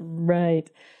 That's right.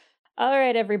 All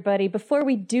right, everybody. Before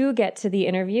we do get to the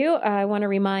interview, I want to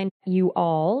remind you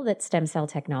all that stem cell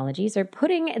technologies are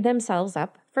putting themselves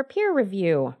up for peer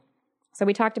review. So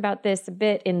we talked about this a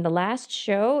bit in the last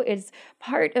show. It's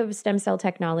part of stem cell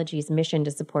technology's mission to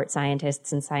support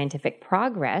scientists and scientific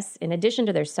progress. In addition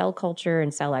to their cell culture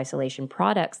and cell isolation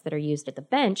products that are used at the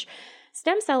bench,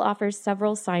 Stem Cell offers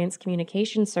several science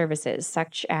communication services,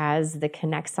 such as the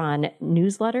Connexon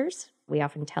newsletters. We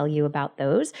often tell you about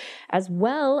those, as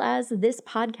well as this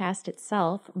podcast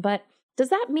itself. But does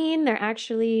that mean they're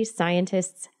actually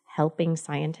scientists helping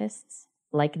scientists,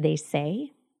 like they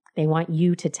say? They want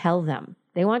you to tell them.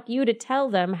 They want you to tell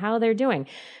them how they're doing.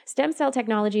 Stem Cell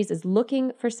Technologies is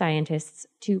looking for scientists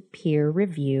to peer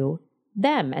review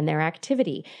them and their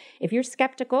activity. If you're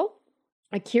skeptical,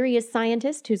 a curious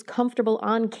scientist who's comfortable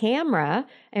on camera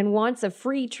and wants a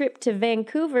free trip to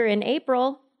Vancouver in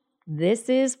April, this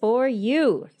is for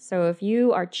you. So if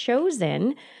you are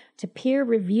chosen to peer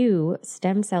review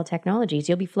Stem Cell Technologies,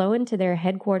 you'll be flown to their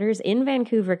headquarters in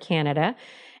Vancouver, Canada.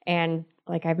 And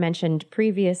like I've mentioned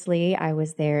previously, I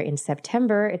was there in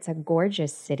September. It's a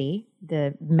gorgeous city.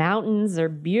 The mountains are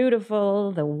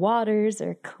beautiful. The waters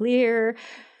are clear.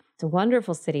 It's a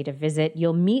wonderful city to visit.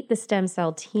 You'll meet the stem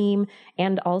cell team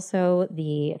and also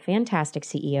the fantastic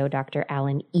CEO, Dr.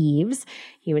 Alan Eves.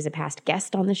 He was a past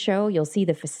guest on the show. You'll see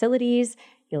the facilities.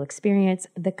 You'll experience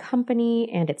the company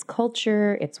and its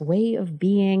culture, its way of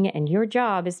being, and your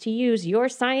job is to use your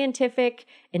scientific,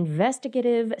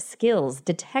 investigative skills,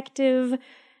 detective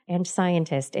and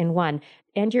scientist in one,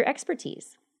 and your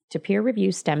expertise to peer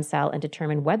review stem cell and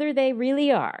determine whether they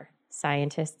really are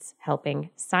scientists helping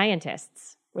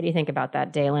scientists. What do you think about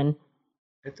that, Dalen?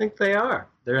 I think they are.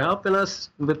 They're helping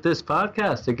us with this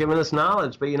podcast. They're giving us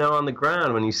knowledge. But, on the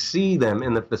ground, when you see them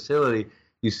in the facility,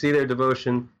 you see their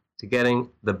devotion to getting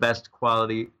the best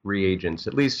quality reagents.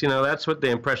 At least, that's what the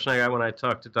impression I got when I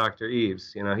talked to Dr.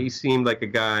 Eves. He seemed like a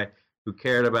guy who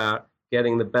cared about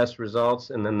getting the best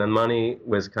results, and then the money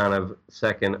was kind of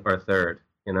second or third,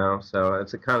 So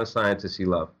it's the kind of scientist you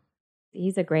love.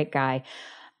 He's a great guy.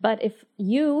 But if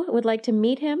you would like to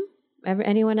meet him,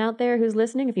 anyone out there who's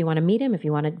listening, if you want to meet him, if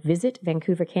you want to visit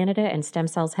Vancouver, Canada and Stem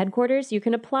Cell's headquarters, you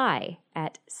can apply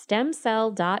at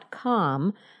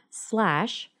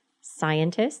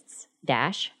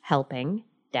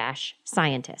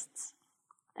stemcell.com/scientists-helping-scientists.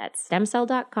 That's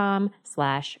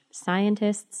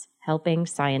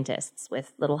stemcell.com/scientists-helping-scientists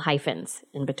with little hyphens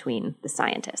in between the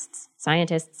scientists.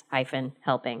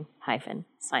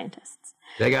 Scientists-helping-scientists.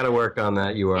 They got to work on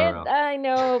that URL. I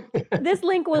know. This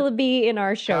link will be in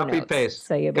our show notes. Copy-paste.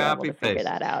 So you'll be able to figure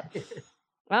that out.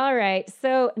 All right.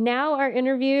 So now our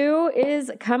interview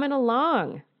is coming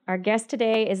along. Our guest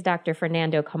today is Dr.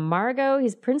 Fernando Camargo.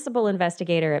 He's principal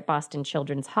investigator at Boston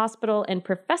Children's Hospital and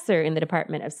professor in the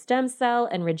Department of Stem Cell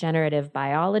and Regenerative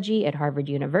Biology at Harvard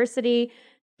University.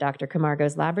 Dr.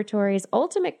 Camargo's laboratory's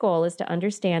ultimate goal is to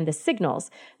understand the signals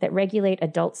that regulate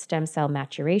adult stem cell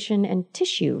maturation and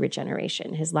tissue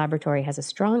regeneration. His laboratory has a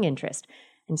strong interest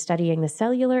in studying the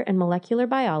cellular and molecular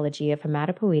biology of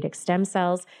hematopoietic stem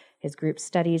cells. His group's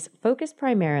studies focus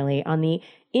primarily on the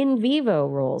in vivo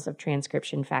roles of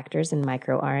transcription factors and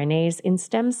microRNAs in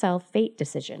stem cell fate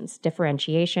decisions,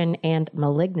 differentiation, and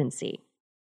malignancy.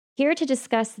 Here to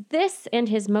discuss this and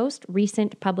his most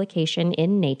recent publication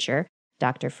in Nature,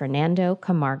 Dr. Fernando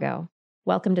Camargo.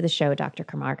 Welcome to the show, Dr.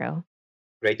 Camargo.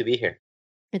 Great to be here.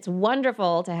 It's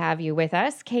wonderful to have you with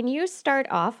us. Can you start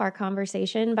off our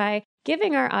conversation by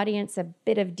giving our audience a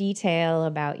bit of detail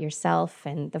about yourself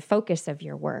and the focus of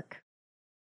your work?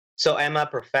 So I'm a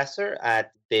professor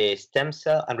at the Stem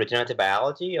Cell and Regenerative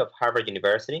Biology of Harvard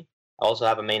University. I also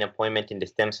have a main appointment in the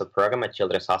Stem Cell Program at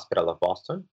Children's Hospital of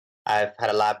Boston. I've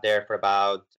had a lab there for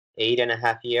about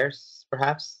 8.5 years,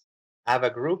 perhaps. I have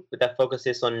a group that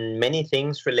focuses on many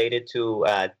things related to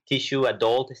tissue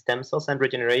adult stem cells and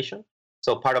regeneration.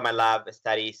 So part of my lab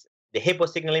studies the hippo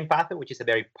signaling pathway, which is a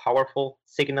very powerful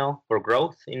signal for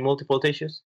growth in multiple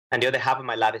tissues. And the other half of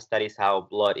my lab studies how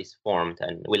blood is formed.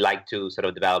 And we like to sort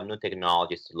of develop new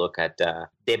technologies to look at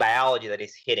the biology that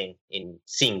is hidden in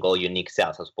single unique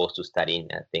cells as opposed to studying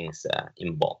things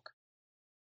in bulk.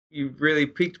 You've really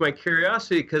piqued my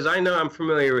curiosity because I know I'm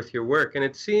familiar with your work, and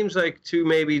it seems like two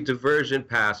maybe divergent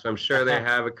paths. I'm sure they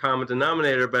have a common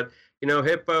denominator, but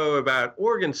hippo about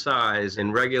organ size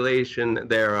and regulation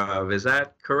thereof. Is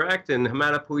that correct? And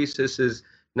hematopoiesis is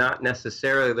not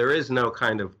necessarily, there is no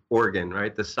kind of organ,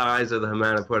 right? The size of the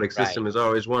hematopoietic system is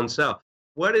always one cell.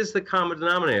 What is the common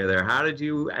denominator there? How did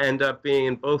you end up being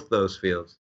in both those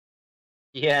fields?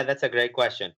 Yeah, that's a great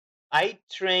question. I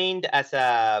trained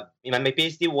my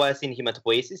PhD was in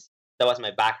hematopoiesis. That was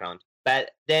my background.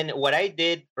 But then what I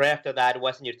did right after that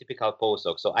wasn't your typical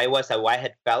postdoc. So I was a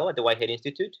Whitehead Fellow at the Whitehead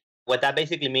Institute. What that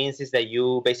basically means is that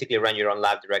you basically run your own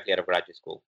lab directly out of graduate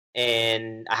school.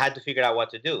 And I had to figure out what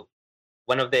to do.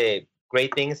 One of the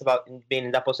great things about being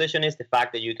in that position is the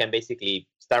fact that you can basically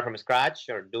start from scratch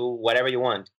or do whatever you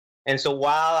want. And so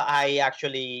while I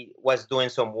actually was doing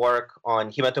some work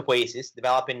on hematopoiesis,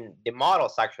 developing the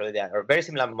models actually that are very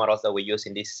similar models that we use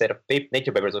in this set of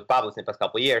Nature papers we published in the past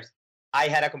couple of years, I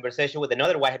had a conversation with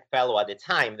another Whitehead Fellow at the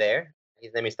time there.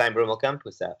 His name is Stijn Brummelkamp,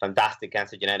 who's a fantastic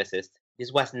cancer geneticist.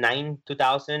 This was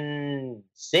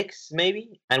 2006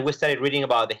 maybe, and we started reading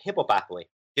about the hippo pathway.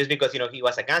 Just because, he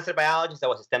was a cancer biologist, I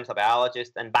was a stem cell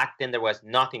biologist, and back then there was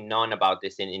nothing known about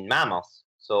this in mammals.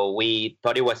 So we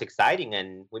thought it was exciting,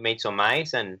 and we made some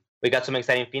mice, and we got some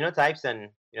exciting phenotypes, and,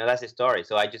 that's the story.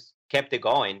 So I just kept it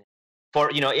going.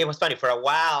 It was funny. For a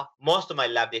while, most of my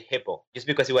lab did hippo, just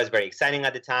because it was very exciting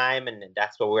at the time, and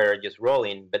that's what we were just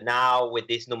rolling. But now with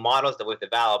these new models that we've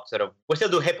developed, we still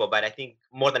do hippo, but I think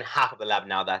more than half of the lab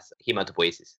now, that's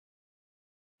hematopoiesis.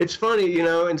 It's funny,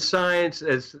 in science,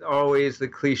 it's always the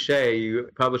cliche. You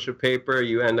publish a paper,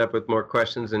 you end up with more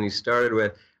questions than you started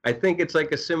with. I think it's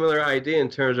like a similar idea in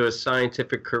terms of a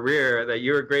scientific career that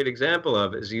you're a great example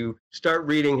of. Is you start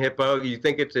reading hippo, you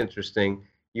think it's interesting,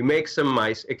 you make some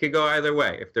mice. It could go either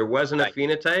way. If there wasn't a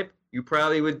phenotype, you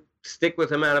probably would stick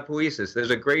with hematopoiesis. There's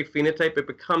a great phenotype, it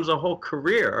becomes a whole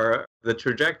career or the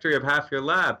trajectory of half your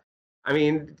lab. I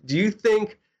mean, do you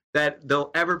think that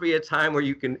there'll ever be a time where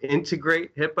you can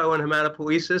integrate hippo and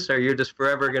hematopoiesis, or you're just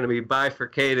forever going to be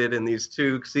bifurcated in these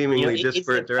two seemingly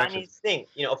disparate directions? It's the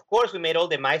funniest thing. Of course, we made all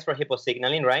the mice for hippo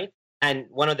signaling, right? And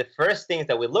one of the first things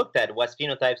that we looked at was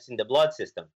phenotypes in the blood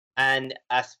system. And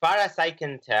as far as I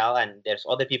can tell, and there's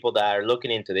other people that are looking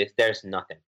into this, there's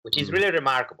nothing, which is really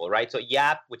remarkable, right? So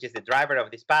YAP, which is the driver of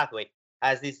this pathway,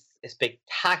 has these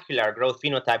spectacular growth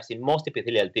phenotypes in most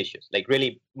epithelial tissues, like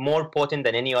really more potent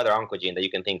than any other oncogene that you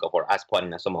can think of, or as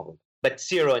potent as some of them, but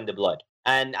zero in the blood.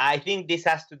 And I think this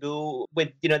has to do with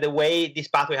the way this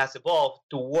pathway has evolved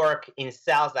to work in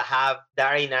cells that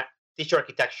are in a tissue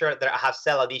architecture, that have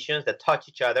cell adhesions that touch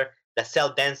each other, the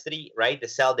cell density, right?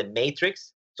 The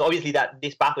matrix. So obviously that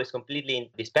this pathway is completely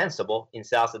indispensable in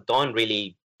cells that don't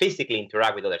really physically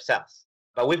interact with other cells.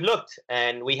 But we've looked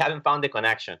and we haven't found the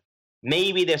connection.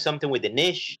 Maybe there's something with the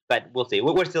niche, but we'll see.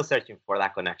 We're still searching for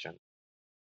that connection.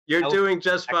 You're doing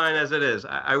just fine as it is.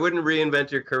 I wouldn't reinvent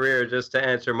your career just to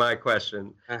answer my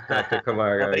question, Dr.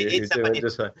 Camargo. No, you're doing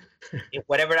just fine.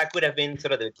 Whatever I could have been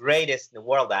sort of the greatest in the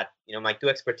world at, my two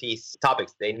expertise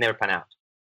topics, they never pan out.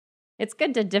 It's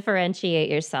good to differentiate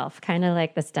yourself, kind of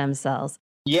like the stem cells.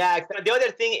 Yeah. The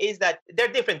other thing is that they're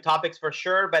different topics for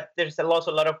sure, but there's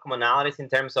also a lot of commonalities in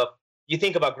terms of you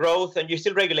think about growth and you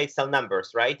still regulate cell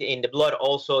numbers, right? In the blood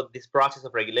also, this process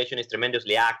of regulation is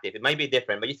tremendously active. It might be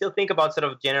different, but you still think about sort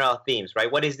of general themes, right?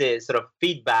 What is the sort of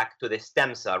feedback to the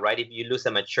stem cell, right? If you lose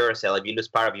a mature cell, if you lose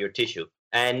part of your tissue.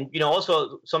 And,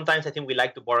 also sometimes I think we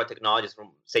like to borrow technologies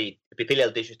from, say,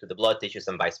 epithelial tissues to the blood tissues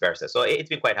and vice versa. So it's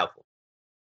been quite helpful.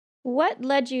 What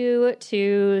led you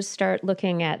to start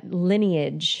looking at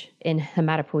lineage in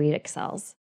hematopoietic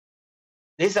cells?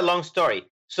 This is a long story.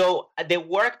 So the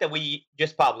work that we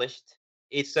just published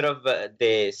is sort of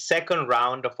the second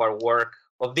round of our work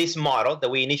of this model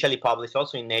that we initially published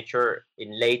also in Nature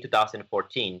in late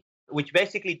 2014, which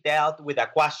basically dealt with a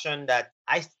question that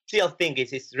I still think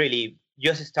is really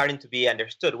just starting to be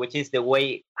understood, which is the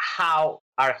way how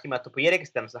our hematopoietic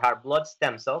stem cells, our blood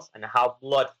stem cells, and how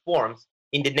blood forms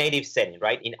in the native setting,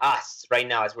 right? In us right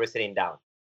now as we're sitting down.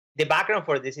 The background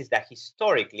for this is that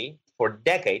historically, for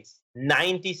decades,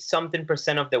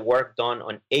 90-something% of the work done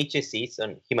on HSCs,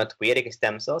 on hematopoietic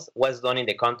stem cells, was done in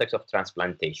the context of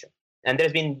transplantation. And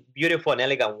there's been beautiful and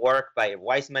elegant work by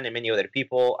Weissman and many other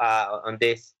people on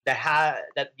this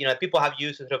that people have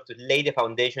used sort of to lay the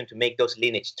foundation to make those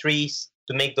lineage trees,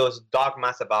 to make those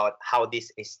dogmas about how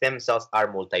these stem cells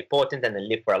are multipotent and they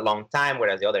live for a long time,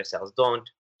 whereas the other cells don't.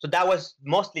 So that was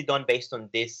mostly done based on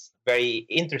this very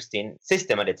interesting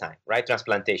system at the time, right?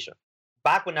 Transplantation.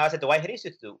 Back when I was at the Whitehead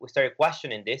Institute, we started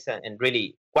questioning this and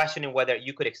really questioning whether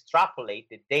you could extrapolate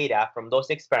the data from those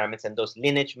experiments and those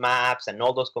lineage maps and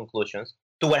all those conclusions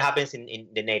to what happens in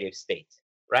the native state,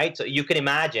 right? So you can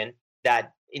imagine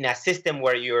that in a system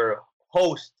where your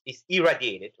host is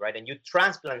irradiated, right, and you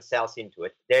transplant cells into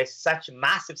it, there's such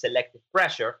massive selective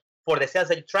pressure for the cells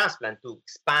that you transplant to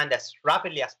expand as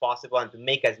rapidly as possible and to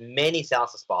make as many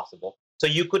cells as possible. So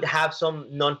you could have some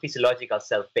non-physiological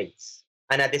cell fates.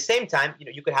 And at the same time,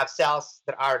 you could have cells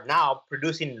that are now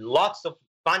producing lots of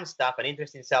fun stuff and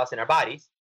interesting cells in our bodies,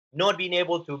 not being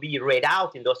able to be read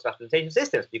out in those transplantation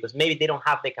systems because maybe they don't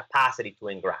have the capacity to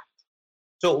engraft.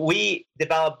 So we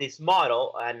developed this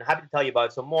model, and I'm happy to tell you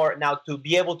about it some more now, to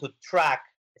be able to track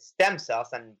stem cells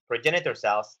and progenitor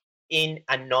cells in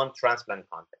a non-transplant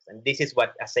context. And this is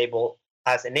what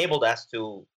has enabled us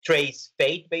to trace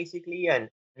fate, basically, and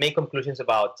make conclusions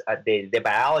about the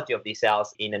biology of these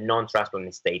cells in a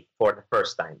non-transplant state for the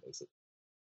first time, basically.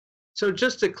 So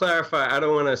just to clarify, I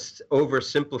don't want to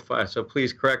oversimplify, so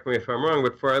please correct me if I'm wrong,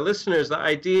 but for our listeners, the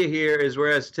idea here is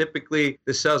whereas typically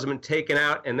the cells have been taken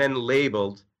out and then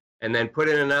labeled and then put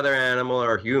in another animal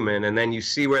or human, and then you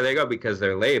see where they go because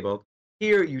they're labeled.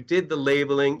 Here, you did the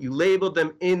labeling, you labeled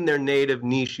them in their native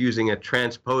niche using a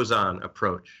transposon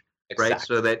approach, Exactly. Right?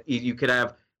 So that you could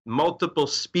have multiple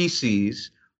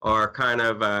species or kind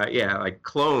of, like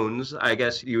clones, I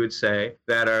guess you would say,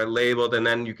 that are labeled, and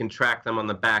then you can track them on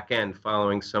the back end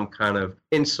following some kind of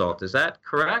insult. Is that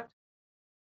correct?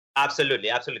 Absolutely.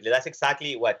 That's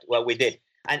exactly what we did.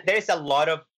 And there's a lot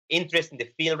of interest in the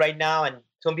field right now, and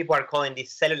some people are calling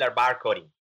this cellular barcoding,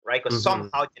 right? Because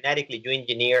somehow genetically you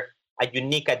engineer a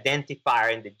unique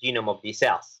identifier in the genome of these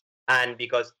cells. And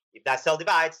because if that cell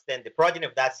divides, then the progeny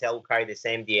of that cell will carry the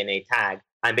same DNA tag.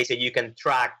 And basically you can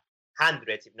track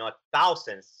hundreds, if not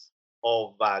thousands,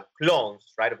 of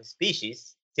clones, right, of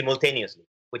species simultaneously,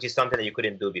 which is something that you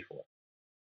couldn't do before.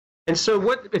 And so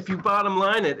what, if you bottom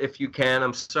line it, if you can,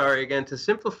 I'm sorry again to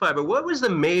simplify, but what was the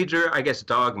major, I guess,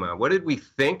 dogma? What did we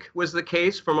think was the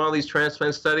case from all these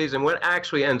transplant studies, and what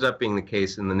actually ends up being the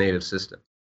case in the native system?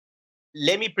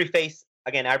 Let me preface,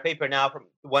 again, our paper now from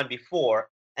the one before.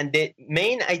 And the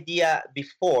main idea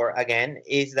before, again,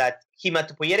 is that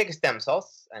hematopoietic stem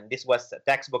cells, and this was a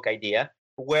textbook idea,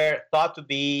 were thought to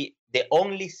be the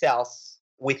only cells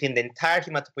within the entire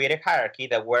hematopoietic hierarchy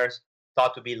that were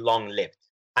thought to be long-lived.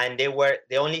 And they were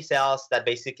the only cells that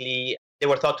basically, they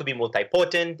were thought to be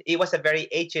multipotent. It was a very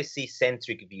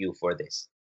HSC-centric view for this.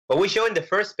 What we show in the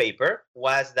first paper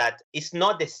was that it's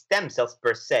not the stem cells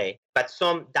per se, but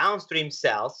some downstream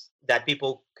cells that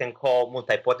people can call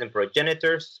multipotent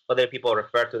progenitors. Other people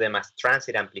refer to them as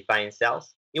transit amplifying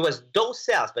cells. It was those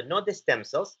cells, but not the stem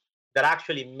cells, that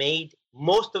actually made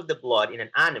most of the blood in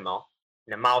an animal,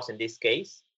 in a mouse in this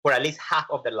case, for at least half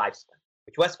of their lifespan,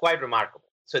 which was quite remarkable.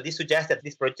 So this suggests that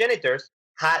these progenitors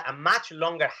had a much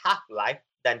longer half-life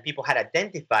than people had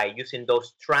identified using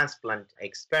those transplant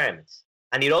experiments.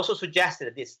 And it also suggested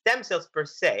that the stem cells per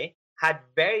se had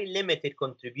very limited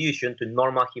contribution to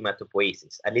normal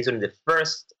hematopoiesis, at least in the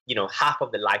first, half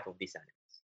of the life of these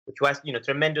animals, which was,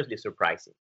 tremendously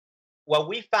surprising. What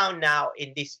we found now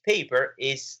in this paper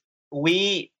is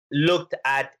we looked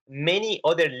at many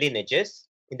other lineages.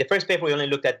 In the first paper, we only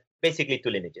looked at basically 2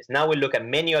 lineages. Now we look at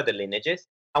many other lineages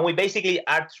And we basically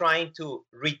are trying to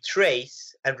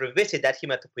retrace and revisit that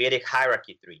hematopoietic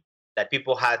hierarchy tree that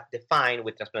people had defined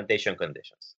with transplantation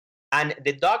conditions. And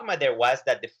the dogma there was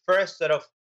that the first sort of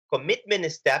commitment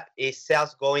step is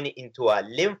cells going into a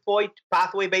lymphoid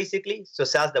pathway, basically. So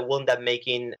cells that will end up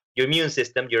making your immune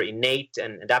system, your innate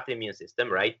and adaptive immune system,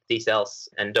 right? T cells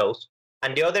and those.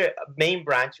 And the other main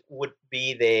branch would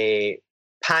be the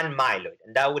pan-myeloid.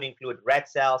 And that would include red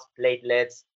cells,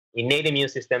 platelets, innate immune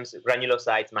systems,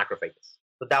 granulocytes, macrophages.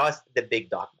 So that was the big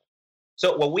dogma.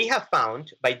 So what we have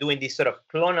found by doing this sort of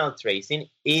clonal tracing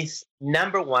is,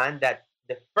 number one, that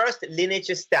the first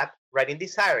lineage step, right, in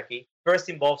this hierarchy, first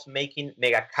involves making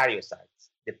megakaryocytes,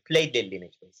 the platelet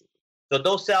lineage, basically. So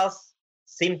those cells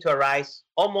seem to arise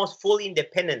almost fully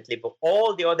independently of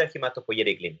all the other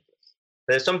hematopoietic lineages. So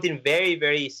there's something very,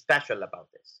 very special about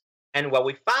this. And what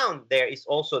we found there is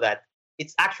also that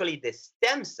it's actually the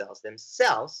stem cells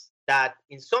themselves that,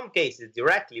 in some cases,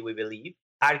 directly, we believe,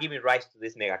 are giving rise to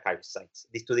these megakaryocytes,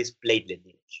 to this platelet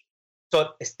lineage. So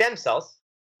stem cells,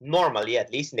 normally,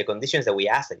 at least in the conditions that we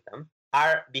assay them,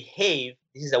 behave,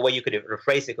 this is a way you could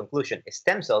rephrase the conclusion,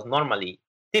 stem cells normally,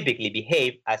 typically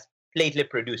behave as platelet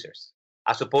producers,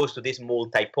 as opposed to this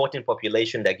multipotent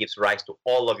population that gives rise to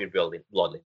all of your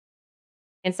blood.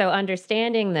 And so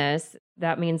understanding this,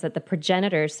 that means that the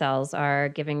progenitor cells are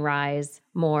giving rise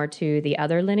more to the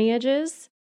other lineages?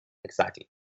 Exactly.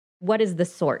 What is the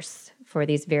source for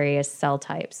these various cell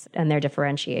types and their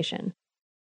differentiation?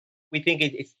 We think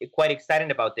it's quite exciting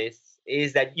about this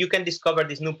is that you can discover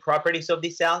these new properties of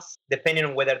these cells depending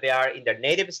on whether they are in their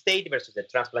native state versus the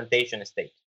transplantation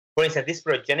state. For instance, these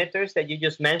progenitors that you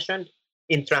just mentioned,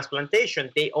 in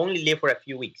transplantation, they only live for a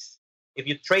few weeks. If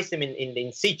you trace them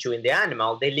in situ, in the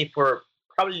animal, they live for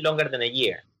probably longer than a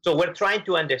year. So we're trying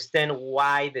to understand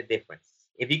why the difference.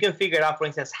 If you can figure out, for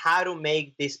instance, how to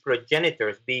make these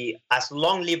progenitors be as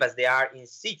long-lived as they are in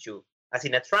situ as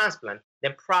in a transplant,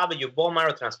 then probably your bone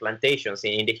marrow transplantations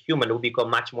in the human will become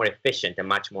much more efficient and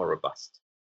much more robust.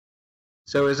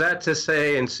 So is that to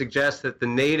say and suggest that the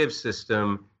native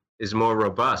system is more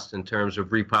robust in terms of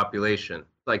repopulation?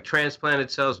 Like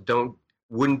transplanted cells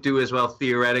wouldn't do as well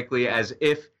theoretically as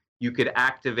if you could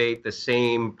activate the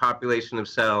same population of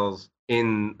cells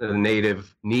in the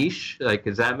native niche? Like,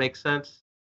 does that make sense?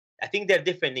 I think they're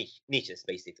different niches,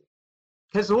 basically.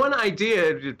 Because the one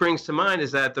idea it brings to mind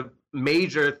is that the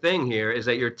major thing here is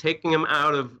that you're taking them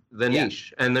out of the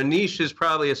niche. And the niche is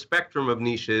probably a spectrum of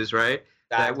niches, right?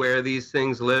 That where these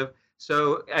things live.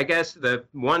 So I guess the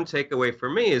one takeaway for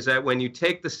me is that when you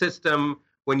take the system,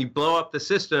 when you blow up the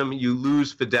system, you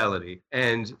lose fidelity.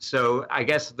 And so I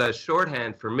guess the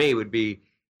shorthand for me would be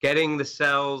getting the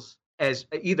cells as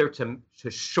either to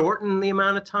shorten the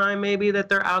amount of time maybe that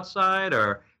they're outside,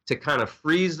 or to kind of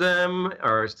freeze them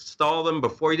or stall them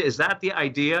before you. Is that the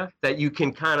idea, that you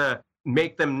can kind of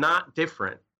make them not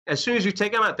different? As soon as you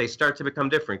take them out, they start to become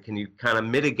different. Can you kind of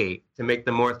mitigate to make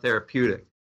them more therapeutic?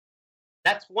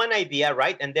 That's one idea,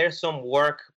 right? And there's some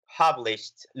work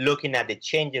published looking at the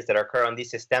changes that occur on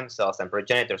these stem cells and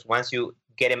progenitors once you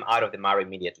get them out of the marrow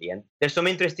immediately. And there's some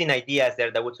interesting ideas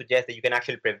there that would suggest that you can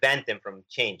actually prevent them from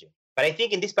changing. But I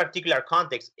think in this particular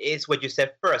context is what you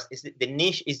said first, is the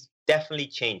niche is definitely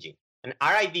changing. And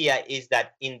our idea is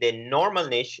that in the normal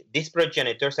niche, these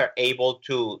progenitors are able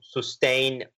to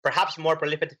sustain perhaps more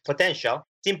proliferative potential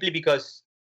simply because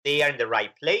they are in the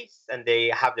right place and they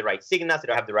have the right signals,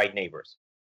 they have the right neighbors.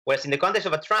 Whereas in the context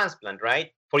of a transplant,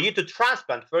 right, for you to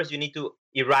transplant, first you need to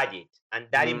irradiate. And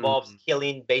that involves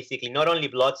killing basically not only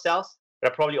blood cells,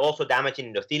 but probably also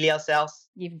damaging endothelial cells.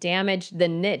 You've damaged the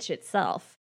niche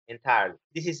itself. Entirely.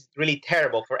 This is really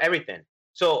terrible for everything.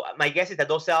 So my guess is that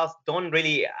those cells don't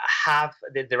really have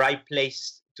the right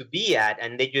place to be at,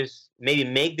 and they just maybe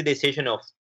make the decision of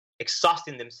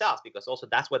exhausting themselves, because also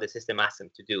that's what the system asks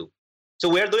them to do. So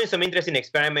we're doing some interesting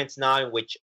experiments now in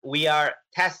which we are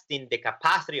testing the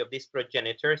capacity of these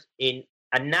progenitors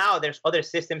and now there's other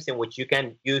systems in which you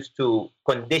can use to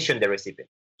condition the recipient.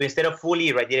 So instead of fully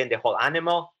irradiating the whole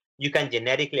animal, you can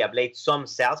genetically ablate some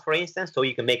cells, for instance, so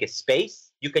you can make a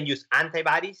space. You can use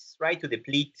antibodies, right, to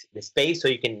deplete the space so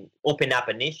you can open up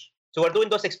a niche. So we're doing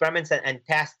those experiments and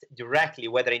test directly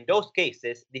whether in those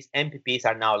cases, these MPPs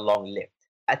are now long-lived.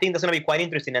 I think that's going to be quite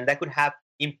interesting, and that could have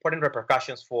important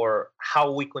repercussions for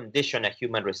how we condition a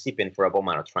human recipient for a bone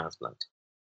marrow transplant.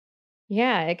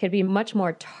 Yeah, it could be much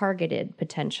more targeted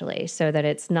potentially, so that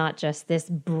it's not just this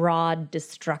broad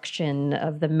destruction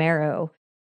of the marrow.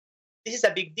 This is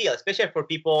a big deal, especially for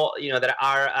people, that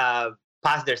are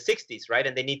past their 60s, right?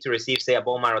 And they need to receive, say, a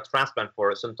bone marrow transplant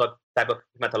for some type of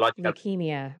hematological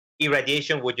leukemia.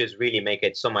 Irradiation would just really make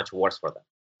it so much worse for them.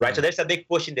 right? So there's a big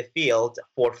push in the field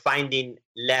for finding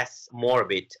less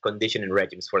morbid conditioning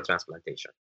regimens for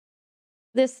transplantation.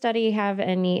 This study have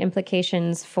any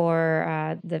implications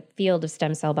for the field of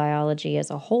stem cell biology as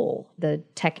a whole, the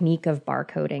technique of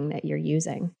barcoding that you're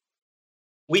using?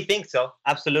 We think so,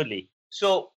 absolutely.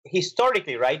 So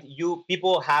historically, right,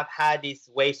 people have had these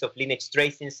ways of lineage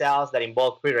tracing cells that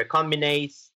involve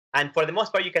pre-recombinase, and for the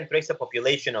most part, you can trace a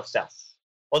population of cells.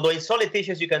 Although in solid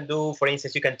tissues, you can do, for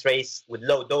instance, you can trace with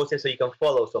low doses, so you can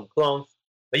follow some clones,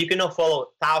 but you cannot follow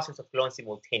thousands of clones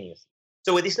simultaneously.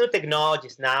 So with these new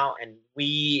technologies now, and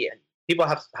people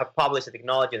have published a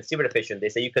technology on silver fission, they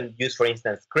say you can use, for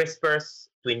instance, CRISPRs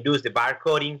to induce the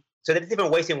barcoding. So there's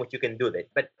different ways in which you can do that.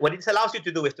 But what it allows you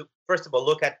to do is to, first of all,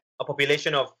 look at a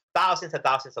population of thousands and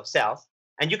thousands of cells,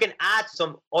 and you can add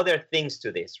some other things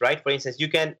to this, right? For instance, you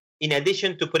can, in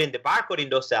addition to putting the barcode in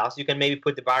those cells, you can maybe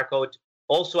put the barcode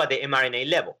also at the mRNA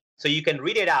level. So you can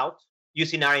read it out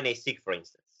using RNA-seq, for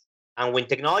instance. And when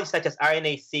technology such as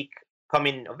RNA-seq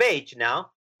coming of age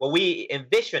now, what we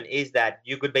envision is that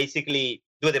you could basically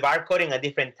do the barcoding at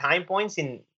different time points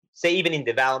in, say, even in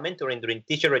development or during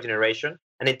tissue regeneration,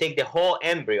 and then take the whole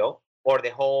embryo or the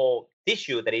whole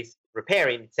tissue that is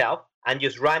repairing itself and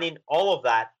just running all of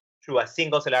that through a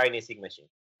single cell RNA-seq machine.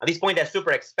 At this point, that's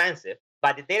super expensive,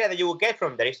 but the data that you will get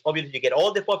from there is obviously you get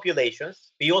all the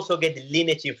populations, but you also get the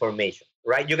lineage information,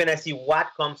 right? You're going to see what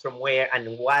comes from where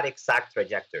and what exact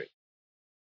trajectory.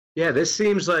 Yeah, this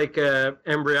seems like an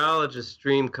embryologist's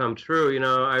dream come true. You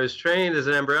know, I was trained as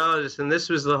an embryologist, and this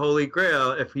was the holy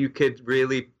grail. If you could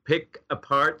really pick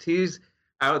apart, tease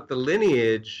out the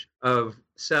lineage of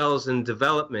cells in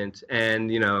development,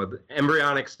 and, you know, the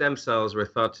embryonic stem cells were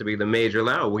thought to be the major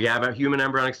level. We have human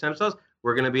embryonic stem cells.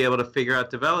 We're going to be able to figure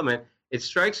out development. It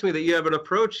strikes me that you have an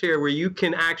approach here where you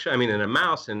can actually, I mean, in a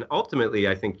mouse, and ultimately,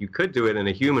 I think you could do it in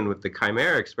a human with the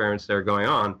chimera experiments that are going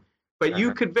on, but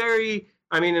you could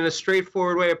in a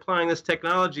straightforward way, applying this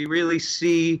technology, really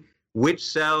see which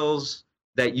cells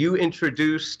that you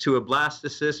introduce to a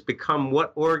blastocyst become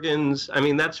what organs. I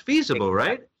mean, that's feasible,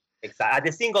 right? Exactly. At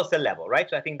the single cell level, right?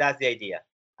 So I think that's the idea.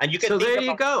 And you can. So there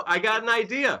you go. I got an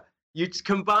idea. You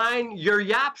combine your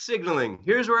YAP signaling.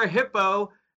 Here's where a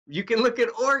hippo, you can look at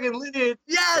organ lineage.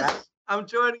 Yes! Yeah. I'm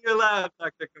joining your lab,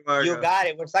 Dr. Camargo. You got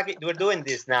it. We're doing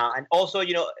this now. And also,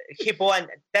 you know, hippo and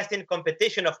testing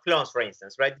competition of clones, for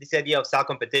instance, right? This idea of cell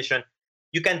competition,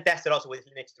 you can test it also with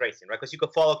lineage tracing, right? Because you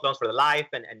could follow clones for the life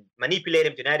and manipulate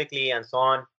them genetically and so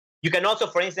on. You can also,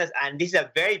 for instance, and this is a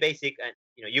very basic, and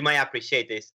you know, you might appreciate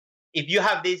this, if you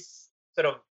have this sort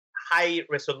of high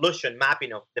resolution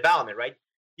mapping of development, right?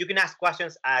 You can ask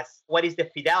questions as what is the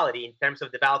fidelity in terms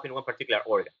of developing one particular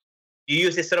organ? You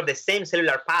use the same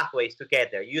cellular pathways to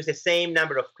get there. You use the same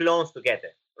number of clones to get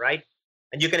there, right?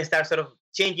 And you can start sort of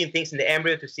changing things in the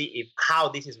embryo to see how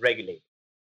this is regulated.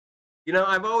 You know,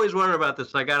 I've always wondered about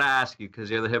this. I got to ask you, because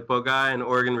you're the hippo guy and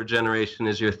organ regeneration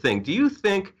is your thing. Do you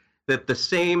think that the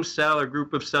same cell or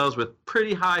group of cells with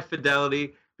pretty high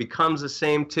fidelity becomes the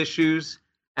same tissues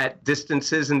at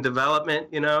distances in development?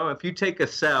 You know, if you take a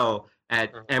cell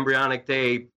at embryonic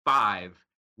day 5,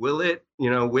 will it,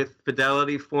 you know, with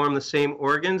fidelity form the same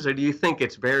organs, or do you think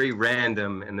it's very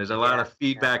random and there's a lot of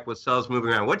feedback with cells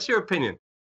moving around? What's your opinion?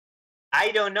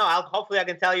 I don't know. Hopefully I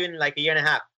can tell you in like a year and a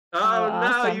half. Oh,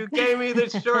 awesome. No, you gave me the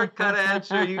shortcut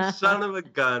answer, you son of a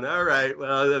gun. All right,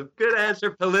 well, a good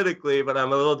answer politically, but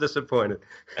I'm a little disappointed.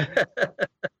 I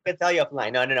can tell you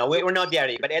offline. No, we're not there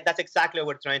yet, but that's exactly what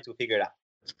we're trying to figure out.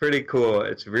 It's pretty cool.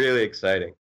 It's really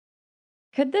exciting.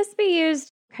 Could this be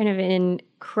used kind of in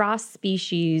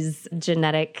cross-species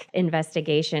genetic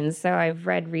investigations? So I've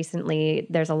read recently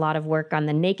there's a lot of work on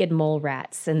the naked mole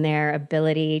rats and their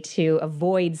ability to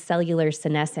avoid cellular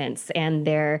senescence and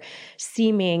their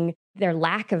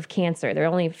lack of cancer. There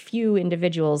are only a few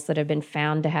individuals that have been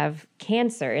found to have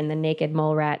cancer in the naked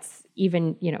mole rats,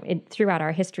 even, you know, throughout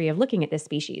our history of looking at this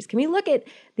species. Can we look at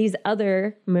these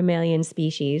other mammalian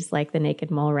species like the naked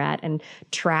mole rat and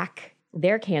track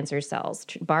their cancer cells,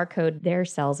 barcode their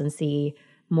cells, and see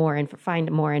more and find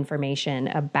more information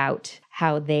about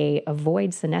how they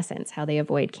avoid senescence, how they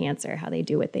avoid cancer, how they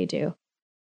do what they do?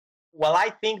 Well, I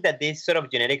think that these sort of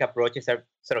genetic approaches are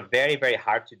sort of very, very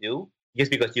hard to do,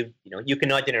 just because you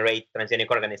cannot generate transgenic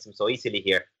organisms so easily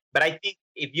here. But I think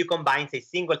if you combine, say,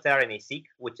 single cell RNA-seq,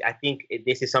 which I think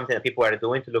this is something that people are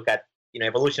doing to look at,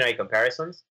 evolutionary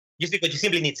comparisons, just because you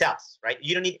simply need cells, right?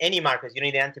 You don't need any markers, you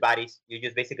don't need antibodies. You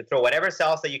just basically throw whatever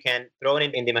cells that you can, throw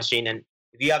it in the machine, and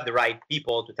if you have the right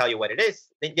people to tell you what it is,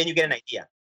 then you get an idea.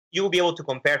 You will be able to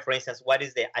compare, for instance, what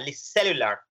is the at least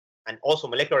cellular and also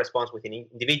molecular response within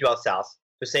individual cells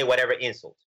to say whatever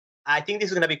insult. I think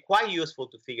this is going to be quite useful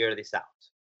to figure this out.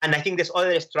 And I think there's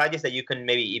other strategies that you can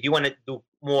maybe, if you want to do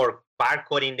more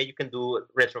barcoding, that you can do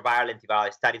retroviral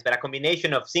antiviral studies, but a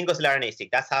combination of single-cell RNA-seq,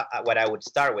 that's what I would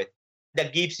start with.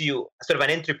 That gives you sort of an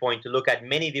entry point to look at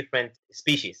many different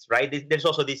species, right? There's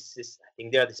also this I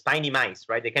think there are the spiny mice,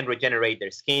 right? They can regenerate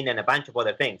their skin and a bunch of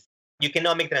other things. You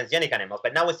cannot make transgenic animals,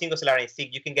 but now with single-cell RNA-seq,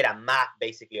 you can get a map,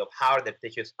 basically, of how the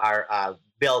tissues are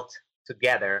built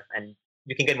together, and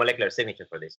you can get molecular signature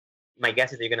for this. My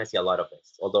guess is that you're going to see a lot of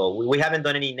this, although we haven't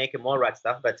done any naked mole rat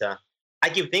stuff, but I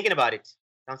keep thinking about it.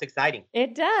 Sounds exciting.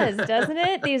 It does, doesn't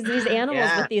it? These animals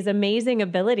with these amazing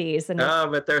abilities. And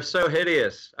but they're so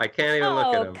hideous. I can't even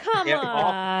look at them. Come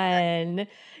on.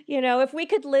 If we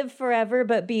could live forever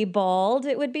but be bald,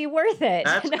 it would be worth it.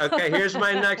 Okay, here's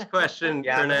my next question,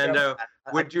 Fernando.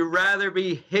 Would you rather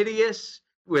be hideous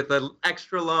with an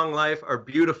extra long life or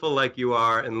beautiful like you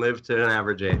are and live to an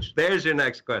average age? There's your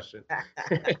next question.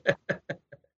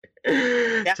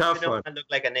 Tough one. I look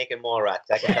like a naked mole rat,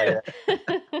 I can tell you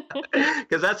that.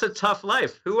 Because that's a tough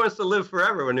life. Who wants to live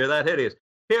forever when you're that hideous?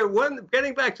 Here,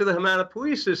 getting back to the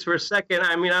hematopoiesis for a second,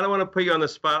 I mean, I don't want to put you on the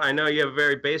spot. I know you have a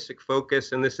very basic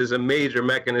focus, and this is a major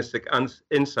mechanistic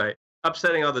insight,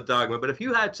 upsetting all the dogma. But if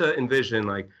you had to envision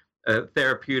like a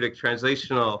therapeutic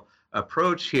translational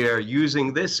approach here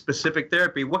using this specific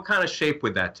therapy, what kind of shape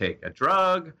would that take? A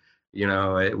drug?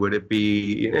 Would it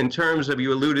be, in terms of,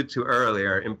 you alluded to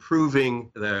earlier,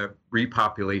 improving the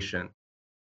repopulation?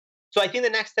 So I think the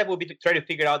next step would be to try to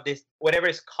figure out this, whatever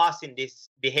is causing these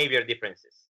behavior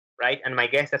differences, right? And my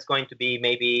guess that's going to be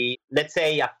maybe, let's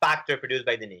say, a factor produced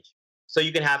by Lineage. So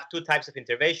you can have two types of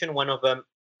intervention. One of them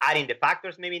adding the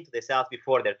factors maybe into the cells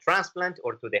before their transplant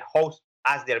or to the host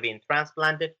as they're being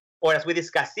transplanted. Or as we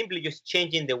discussed, simply just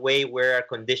changing the way we're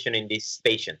conditioning these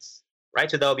patients, right?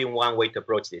 So that would be one way to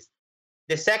approach this.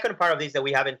 The second part of this that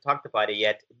we haven't talked about it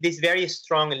yet, this very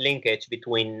strong linkage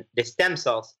between the stem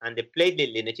cells and the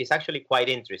platelet lineage is actually quite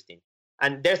interesting.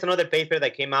 And there's another paper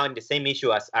that came out in the same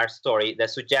issue as our story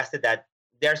that suggested that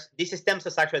these stem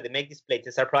cells actually that make these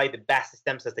platelets are probably the best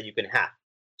stem cells that you can have.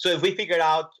 So if we figured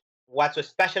out what's so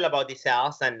special about these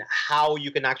cells and how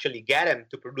you can actually get them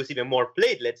to produce even more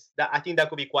platelets, I think that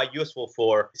could be quite useful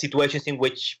for situations in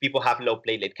which people have low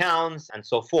platelet counts and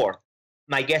so forth.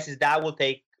 My guess is that will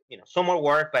take some more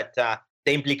work, but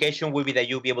the implication will be that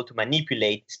you'll be able to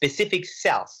manipulate specific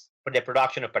cells for the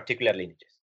production of particular lineages.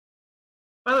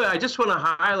 By the way, I just want to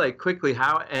highlight quickly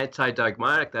how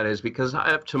anti-dogmatic that is, because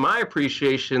to my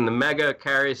appreciation, the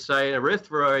megakaryocyte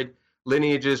erythroid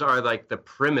lineages are like the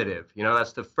primitive.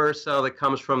 That's the first cell that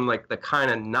comes from like the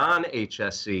kind of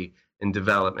non-HSC in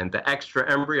development, the extra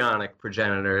embryonic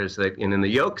progenitors that in the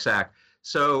yolk sac.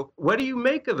 So what do you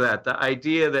make of that? The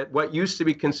idea that what used to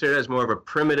be considered as more of a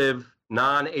primitive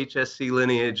non-HSC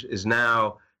lineage is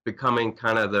now becoming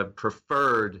kind of the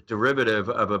preferred derivative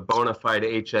of a bona fide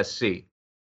HSC.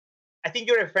 I think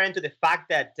you're referring to the fact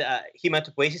that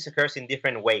hematopoiesis occurs in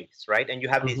different waves, right? And you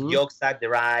have this yolk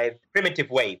sac-derived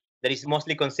primitive wave that is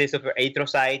mostly consists of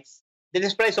erythrocytes.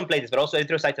 There's probably some platelets, but also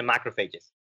erythrocytes and macrophages.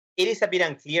 It is a bit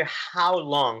unclear how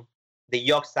long the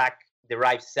yolk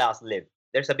sac-derived cells live.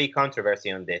 There's a big controversy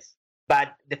on this.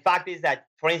 But the fact is that,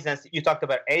 for instance, you talked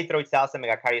about erythroid cells and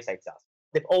megakaryocyte cells.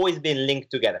 They've always been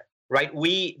linked together, right?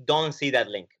 We don't see that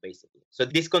link, basically. So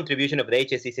this contribution of the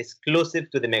HSC is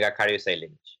exclusive to the megakaryocyte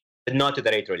lineage, but not to the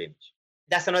erythroid lineage.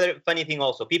 That's another funny thing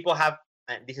also. People have,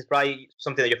 and this is probably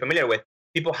something that you're familiar with,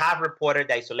 people have reported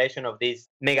the isolation of these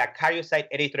megakaryocyte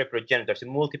erythroid progenitors in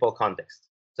multiple contexts.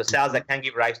 So cells that can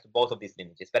give rise to both of these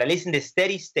lineages. But at least in the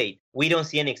steady state, we don't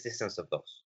see any existence of those.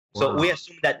 So we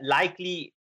assume that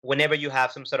likely whenever you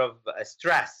have some sort of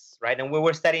stress, right, and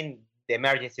we're studying the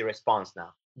emergency response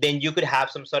now, then you could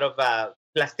have some sort of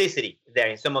plasticity there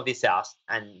in some of these cells,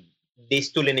 and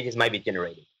these two lineages might be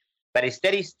generated. But in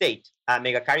steady state,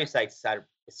 megakaryocytes are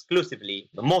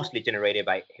mostly generated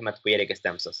by hematopoietic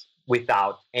stem cells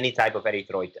without any type of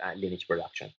erythroid lineage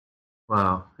production.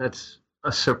 Wow, that's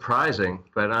surprising.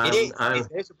 But it's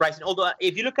very surprising. Although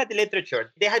if you look at the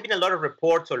literature, there have been a lot of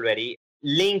reports already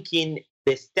linking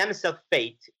the stem cell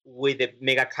fate with the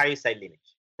megakaryocyte lineage.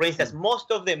 For instance,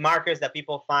 most of the markers that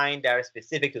people find that are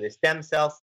specific to the stem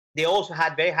cells, they also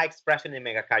had very high expression in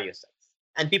megakaryocytes.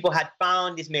 And people had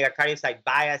found these megakaryocyte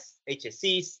bias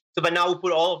HSCs. So, but now we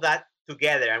put all of that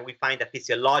together and we find that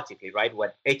physiologically, right,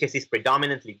 what HSCs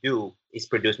predominantly do is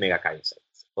produce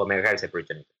megakaryocytes or megakaryocyte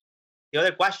progenitor. The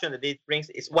other question that this brings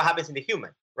is what happens in the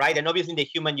human, right? And obviously in the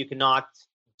human, you cannot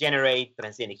generate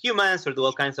transgenic humans or do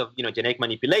all kinds of genetic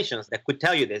manipulations that could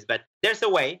tell you this, but there's a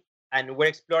way, and we're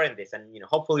exploring this, and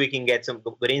hopefully we can get some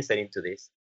good insight into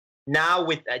this. Now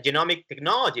with genomic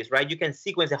technologies, right, you can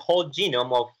sequence the whole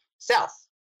genome of cells,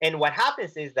 And what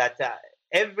happens is that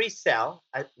every cell,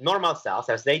 normal cells,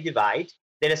 as they divide,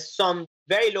 there is some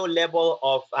very low level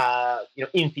of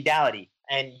infidelity,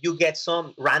 and you get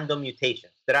some random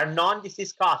mutations that are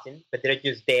non-disease causing, but they're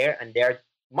just there, and they're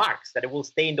marks that will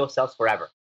stay in those cells forever.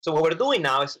 So what we're doing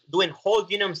now is doing whole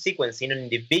genome sequencing on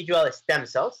individual stem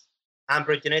cells and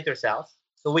progenitor cells,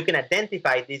 so we can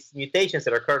identify these mutations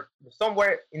that occurred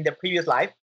somewhere in the previous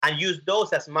life and use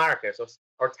those as markers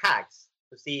or tags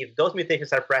to see if those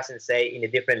mutations are present, say, in the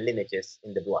different lineages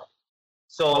in the blood.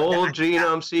 So whole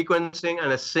genome sequencing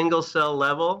on a single cell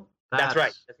level? That's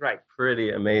right. That's right.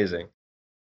 Pretty amazing.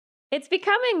 It's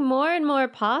becoming more and more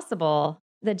possible.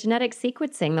 The genetic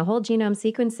sequencing, the whole genome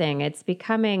sequencing, it's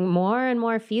becoming more and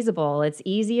more feasible. It's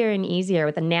easier and easier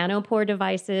with the nanopore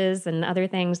devices and other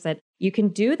things that you can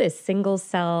do this single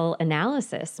cell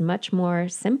analysis much more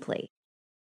simply.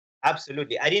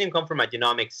 Absolutely. I didn't come from a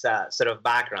genomics sort of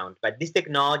background, but these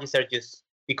technologies are just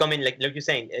becoming, like you're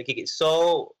saying,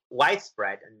 so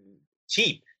widespread and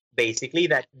cheap, basically,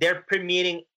 that they're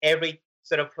permeating every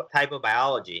sort of type of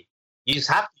biology. You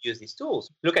just have to use these tools.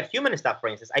 Look at human stuff, for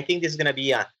instance. I think this is going to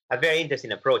be a very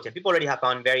interesting approach. And people already have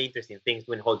found very interesting things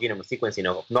doing whole genome sequencing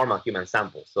of normal human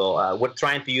samples. So we're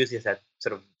trying to use this as a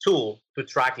sort of tool to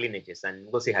track lineages, and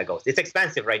we'll see how it goes. It's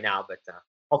expensive right now, but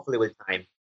hopefully with time.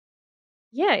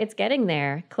 Yeah, it's getting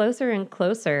there, closer and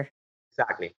closer.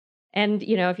 Exactly. And,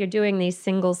 if you're doing these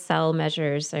single cell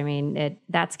measures, I mean,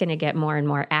 that's going to get more and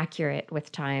more accurate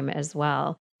with time as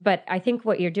well. But I think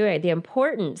what you're doing, the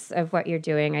importance of what you're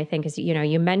doing, I think is,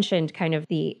 you mentioned kind of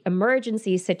the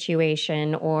emergency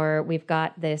situation, or we've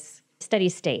got this steady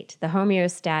state, the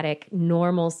homeostatic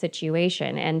normal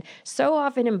situation. And so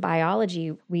often in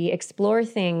biology, we explore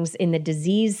things in the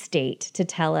disease state to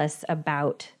tell us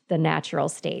about the natural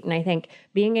state. And I think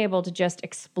being able to just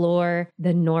explore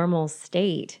the normal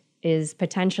state is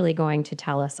potentially going to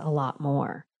tell us a lot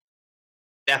more.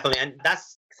 Definitely. And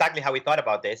that's exactly how we thought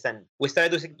about this. And we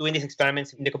started doing these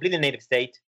experiments in the completely native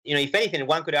state. If anything,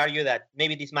 one could argue that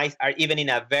maybe these mice are even in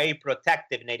a very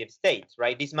protective native state,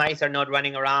 right? These mice are not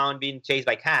running around being chased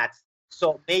by cats.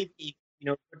 So maybe,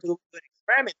 to do an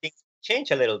experiment, things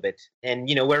change a little bit. And,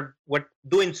 we're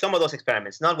doing some of those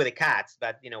experiments, not with the cats,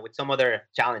 but, with some other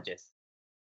challenges.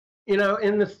 In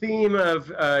the theme of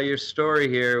your story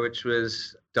here, which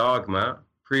was dogma,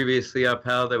 previously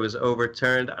upheld, that was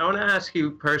overturned, I want to ask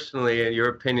you personally your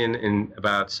opinion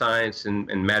about science and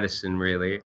medicine,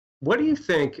 really. What do you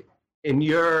think, in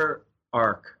your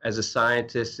arc as a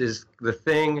scientist, is the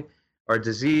thing or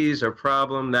disease or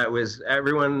problem that was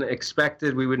everyone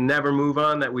expected we would never move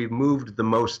on, that we've moved the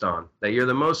most on, that you're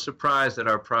the most surprised at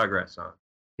our progress on?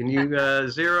 Can you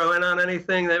zero in on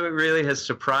anything that really has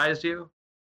surprised you?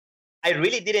 I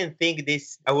really didn't think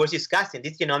I was discussing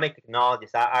these genomic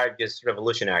technologies are just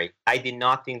revolutionary. I did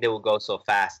not think they would go so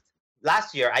fast.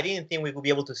 Last year, I didn't think we would be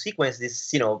able to sequence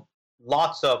this,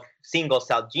 lots of single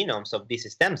cell genomes of these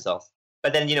stem cells.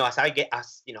 But then,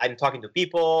 I'm talking to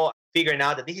people, figuring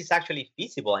out that this is actually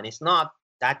feasible and it's not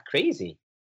that crazy.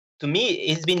 To me,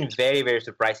 it's been very, very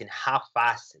surprising how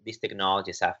fast these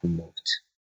technologies have moved.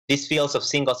 These fields of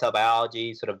single cell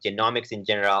biology, sort of genomics in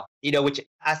general, which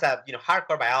as a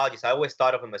hardcore biologist, I always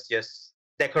thought of them as just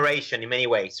decoration in many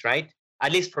ways, right?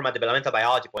 At least from a developmental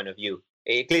biology point of view.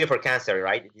 Clearly for cancer,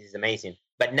 right? This is amazing.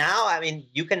 But now,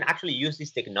 you can actually use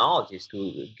these technologies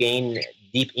to gain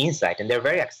deep insight, and they're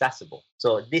very accessible.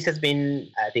 So this has been,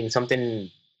 I think, something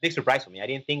big surprise for me. I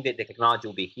didn't think that the technology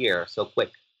would be here so quick,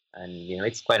 and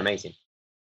it's quite amazing.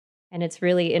 And it's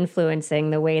really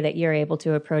influencing the way that you're able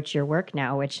to approach your work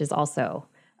now, which is also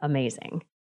amazing.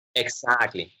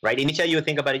 Exactly, right? Initially, you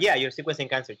think about it, you're sequencing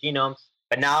cancer genomes,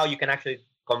 but now you can actually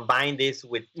combine this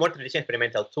with more traditional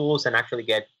experimental tools and actually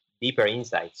get deeper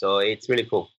insight. So it's really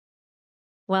cool.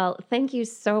 Well, thank you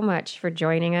so much for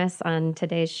joining us on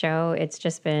today's show. It's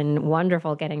just been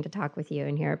wonderful getting to talk with you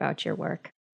and hear about your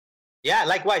work. Yeah,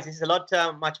 likewise. This is a lot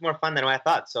much more fun than I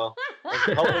thought. So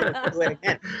hopefully we'll do it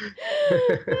again.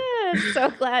 So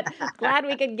glad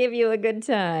we could give you a good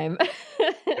time.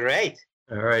 Great.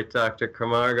 All right, Dr.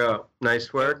 Camargo.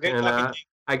 Nice work. Great and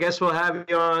I guess we'll have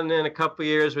you on in a couple of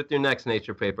years with your next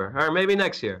Nature paper, or maybe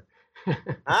next year.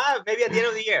 Maybe at the end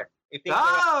of the year.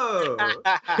 Oh!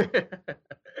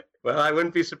 Well, I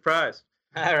wouldn't be surprised.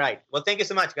 All right. Well, thank you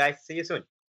so much, guys. See you soon.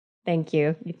 Thank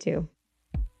you. You too.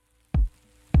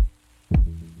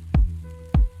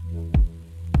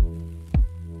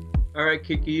 All right,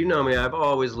 Kiki, you know me. I've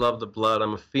always loved the blood.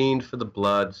 I'm a fiend for the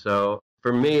blood. So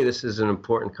for me, this is an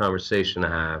important conversation to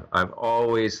have. I've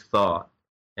always thought,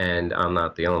 and I'm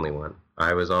not the only one,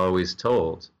 I was always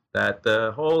told that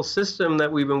the whole system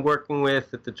that we've been working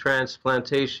with at the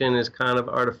transplantation is kind of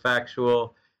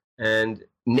artifactual, and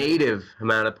native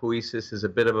hematopoiesis is a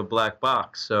bit of a black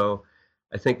box. So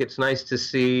I think it's nice to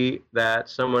see that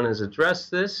someone has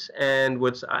addressed this, and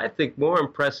what's, I think, more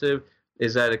impressive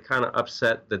is that it kind of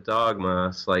upset the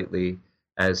dogma slightly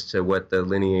as to what the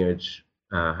lineage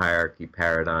hierarchy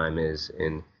paradigm is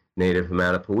in native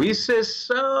hematopoiesis.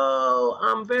 So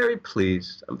I'm very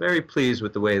pleased. I'm very pleased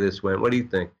with the way this went. What do you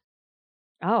think?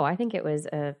 Oh, I think it was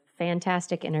a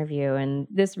fantastic interview. And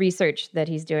this research that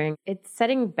he's doing, it's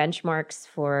setting benchmarks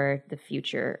for the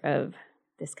future of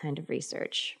this kind of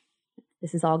research.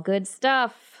 This is all good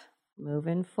stuff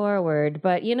moving forward.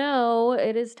 But,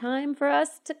 it is time for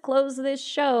us to close this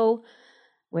show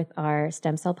with our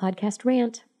Stem Cell Podcast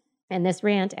rant. And this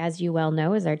rant, as you well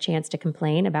know, is our chance to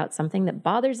complain about something that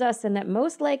bothers us and that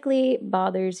most likely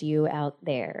bothers you out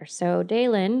there. So,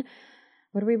 Dalen,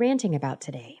 what are we ranting about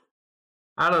today?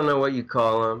 I don't know what you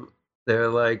call them. They're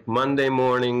like Monday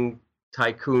morning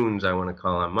tycoons, I want to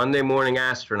call them. Monday morning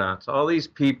astronauts. All these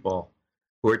people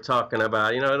who are talking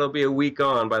about, it'll be a week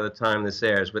on by the time this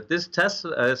airs. But this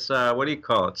Tesla, what do you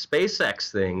call it?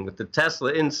 SpaceX thing with the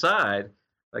Tesla inside,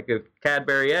 like a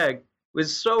Cadbury egg,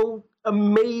 was so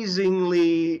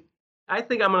amazingly, I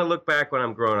think I'm going to look back when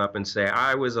I'm growing up and say,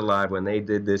 I was alive when they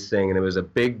did this thing, and it was a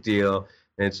big deal,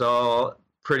 and it's all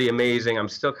pretty amazing. I'm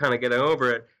still kind of getting over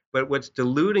it. But what's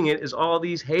diluting it is all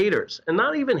these haters. And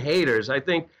not even haters. I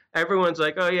think everyone's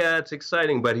like, oh, yeah, it's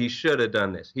exciting, but he should have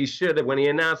done this. He should have. When he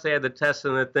announced they had the test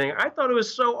and the thing, I thought it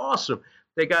was so awesome.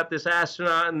 They got this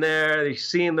astronaut in there. They're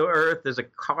seeing the Earth. There's a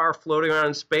car floating around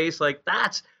in space. Like,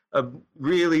 that's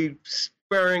really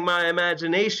spurring my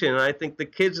imagination. And I think the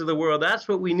kids of the world, that's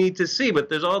what we need to see. But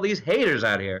there's all these haters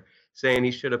out here saying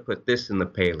he should have put this in the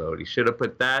payload. He should have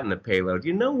put that in the payload.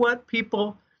 You know what,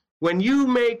 people? When you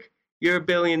make your $1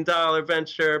 billion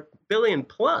venture, billion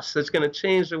plus, that's going to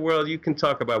change the world, you can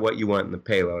talk about what you want in the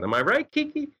payload. Am I right,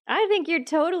 Kiki? I think you're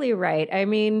totally right. I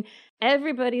mean,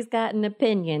 everybody's got an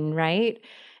opinion, right?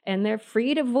 And they're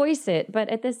free to voice it. But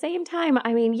at the same time,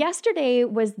 I mean, yesterday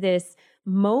was this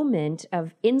moment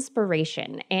of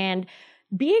inspiration and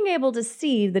being able to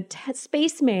see the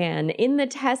spaceman in the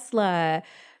Tesla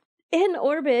in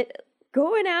orbit,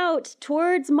 going out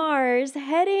towards Mars,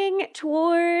 heading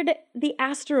toward the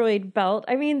asteroid belt.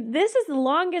 I mean, this is the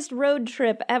longest road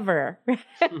trip ever,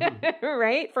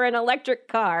 right? For an electric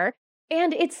car.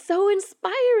 And it's so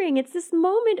inspiring. It's this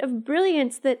moment of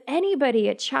brilliance that anybody,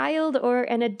 a child or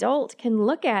an adult, can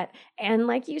look at. And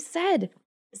like you said,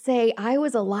 say, I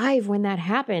was alive when that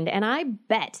happened. And I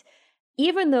bet,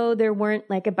 even though there weren't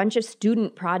like a bunch of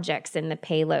student projects in the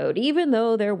payload, even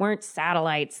though there weren't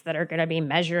satellites that are going to be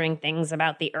measuring things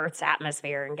about the Earth's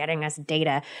atmosphere and getting us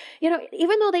data,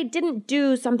 even though they didn't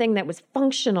do something that was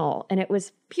functional and it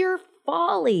was pure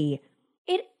folly,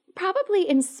 it probably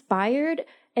inspired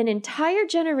an entire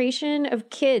generation of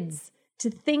kids to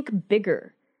think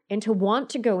bigger and to want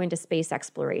to go into space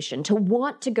exploration, to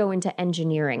want to go into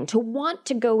engineering, to want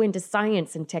to go into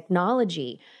science and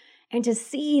technology, and to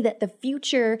see that the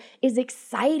future is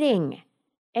exciting.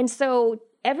 And so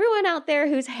everyone out there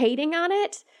who's hating on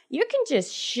it, you can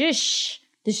just shush.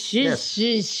 Yes,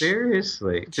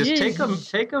 seriously. Just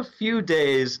take a few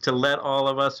days to let all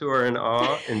of us who are in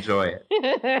awe enjoy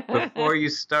it before you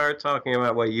start talking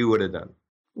about what you would have done.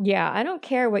 Yeah, I don't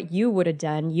care what you would have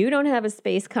done. You don't have a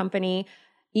space company.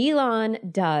 Elon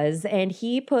does, and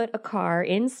he put a car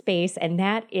in space, and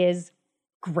that is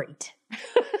great.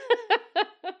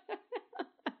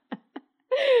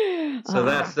 So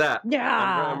that's that.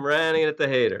 Yeah. I'm ranting at the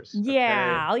haters.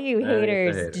 Yeah, all you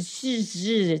haters. Just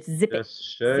zip it.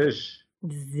 Just shush.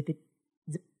 Zip it.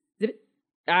 Zip it.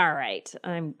 All right.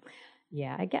 I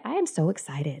am so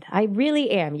excited. I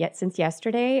really am. Yet since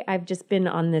yesterday, I've just been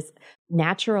on this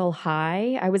natural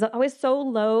high. I was so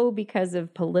low because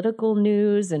of political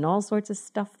news and all sorts of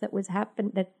stuff that was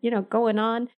going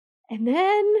on. And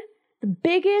then the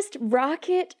biggest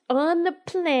rocket on the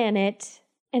planet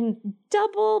and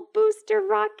double booster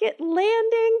rocket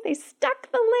landing. They stuck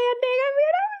the landing. I mean,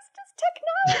 it was just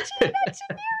technology and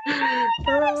engineering.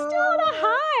 Oh my God, I'm still on a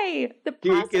high. The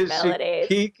possibilities.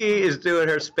 Kiki is doing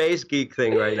her space geek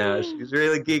thing right now. She's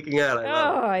really geeking out.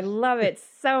 I love it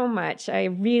so much. I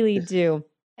really do.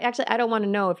 Actually, I don't want to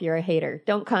know if you're a hater.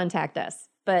 Don't contact us.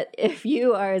 But if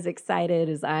you are as excited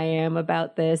as I am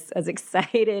about this, as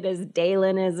excited as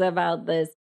Dalen is about this,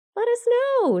 let us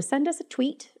know. Send us a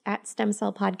tweet at Stem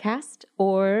Cell Podcast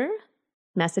or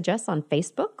Message us on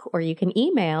Facebook, or you can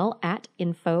email at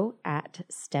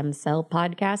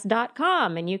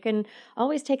info@stemcellpodcast.com. And you can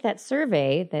always take that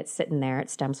survey that's sitting there at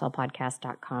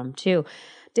stemcellpodcast.com too.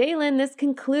 Dalen, this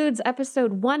concludes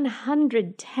episode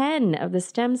 110 of the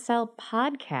Stem Cell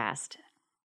Podcast.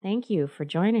 Thank you for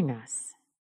joining us.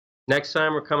 Next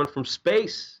time we're coming from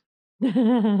space.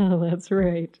 That's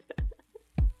right.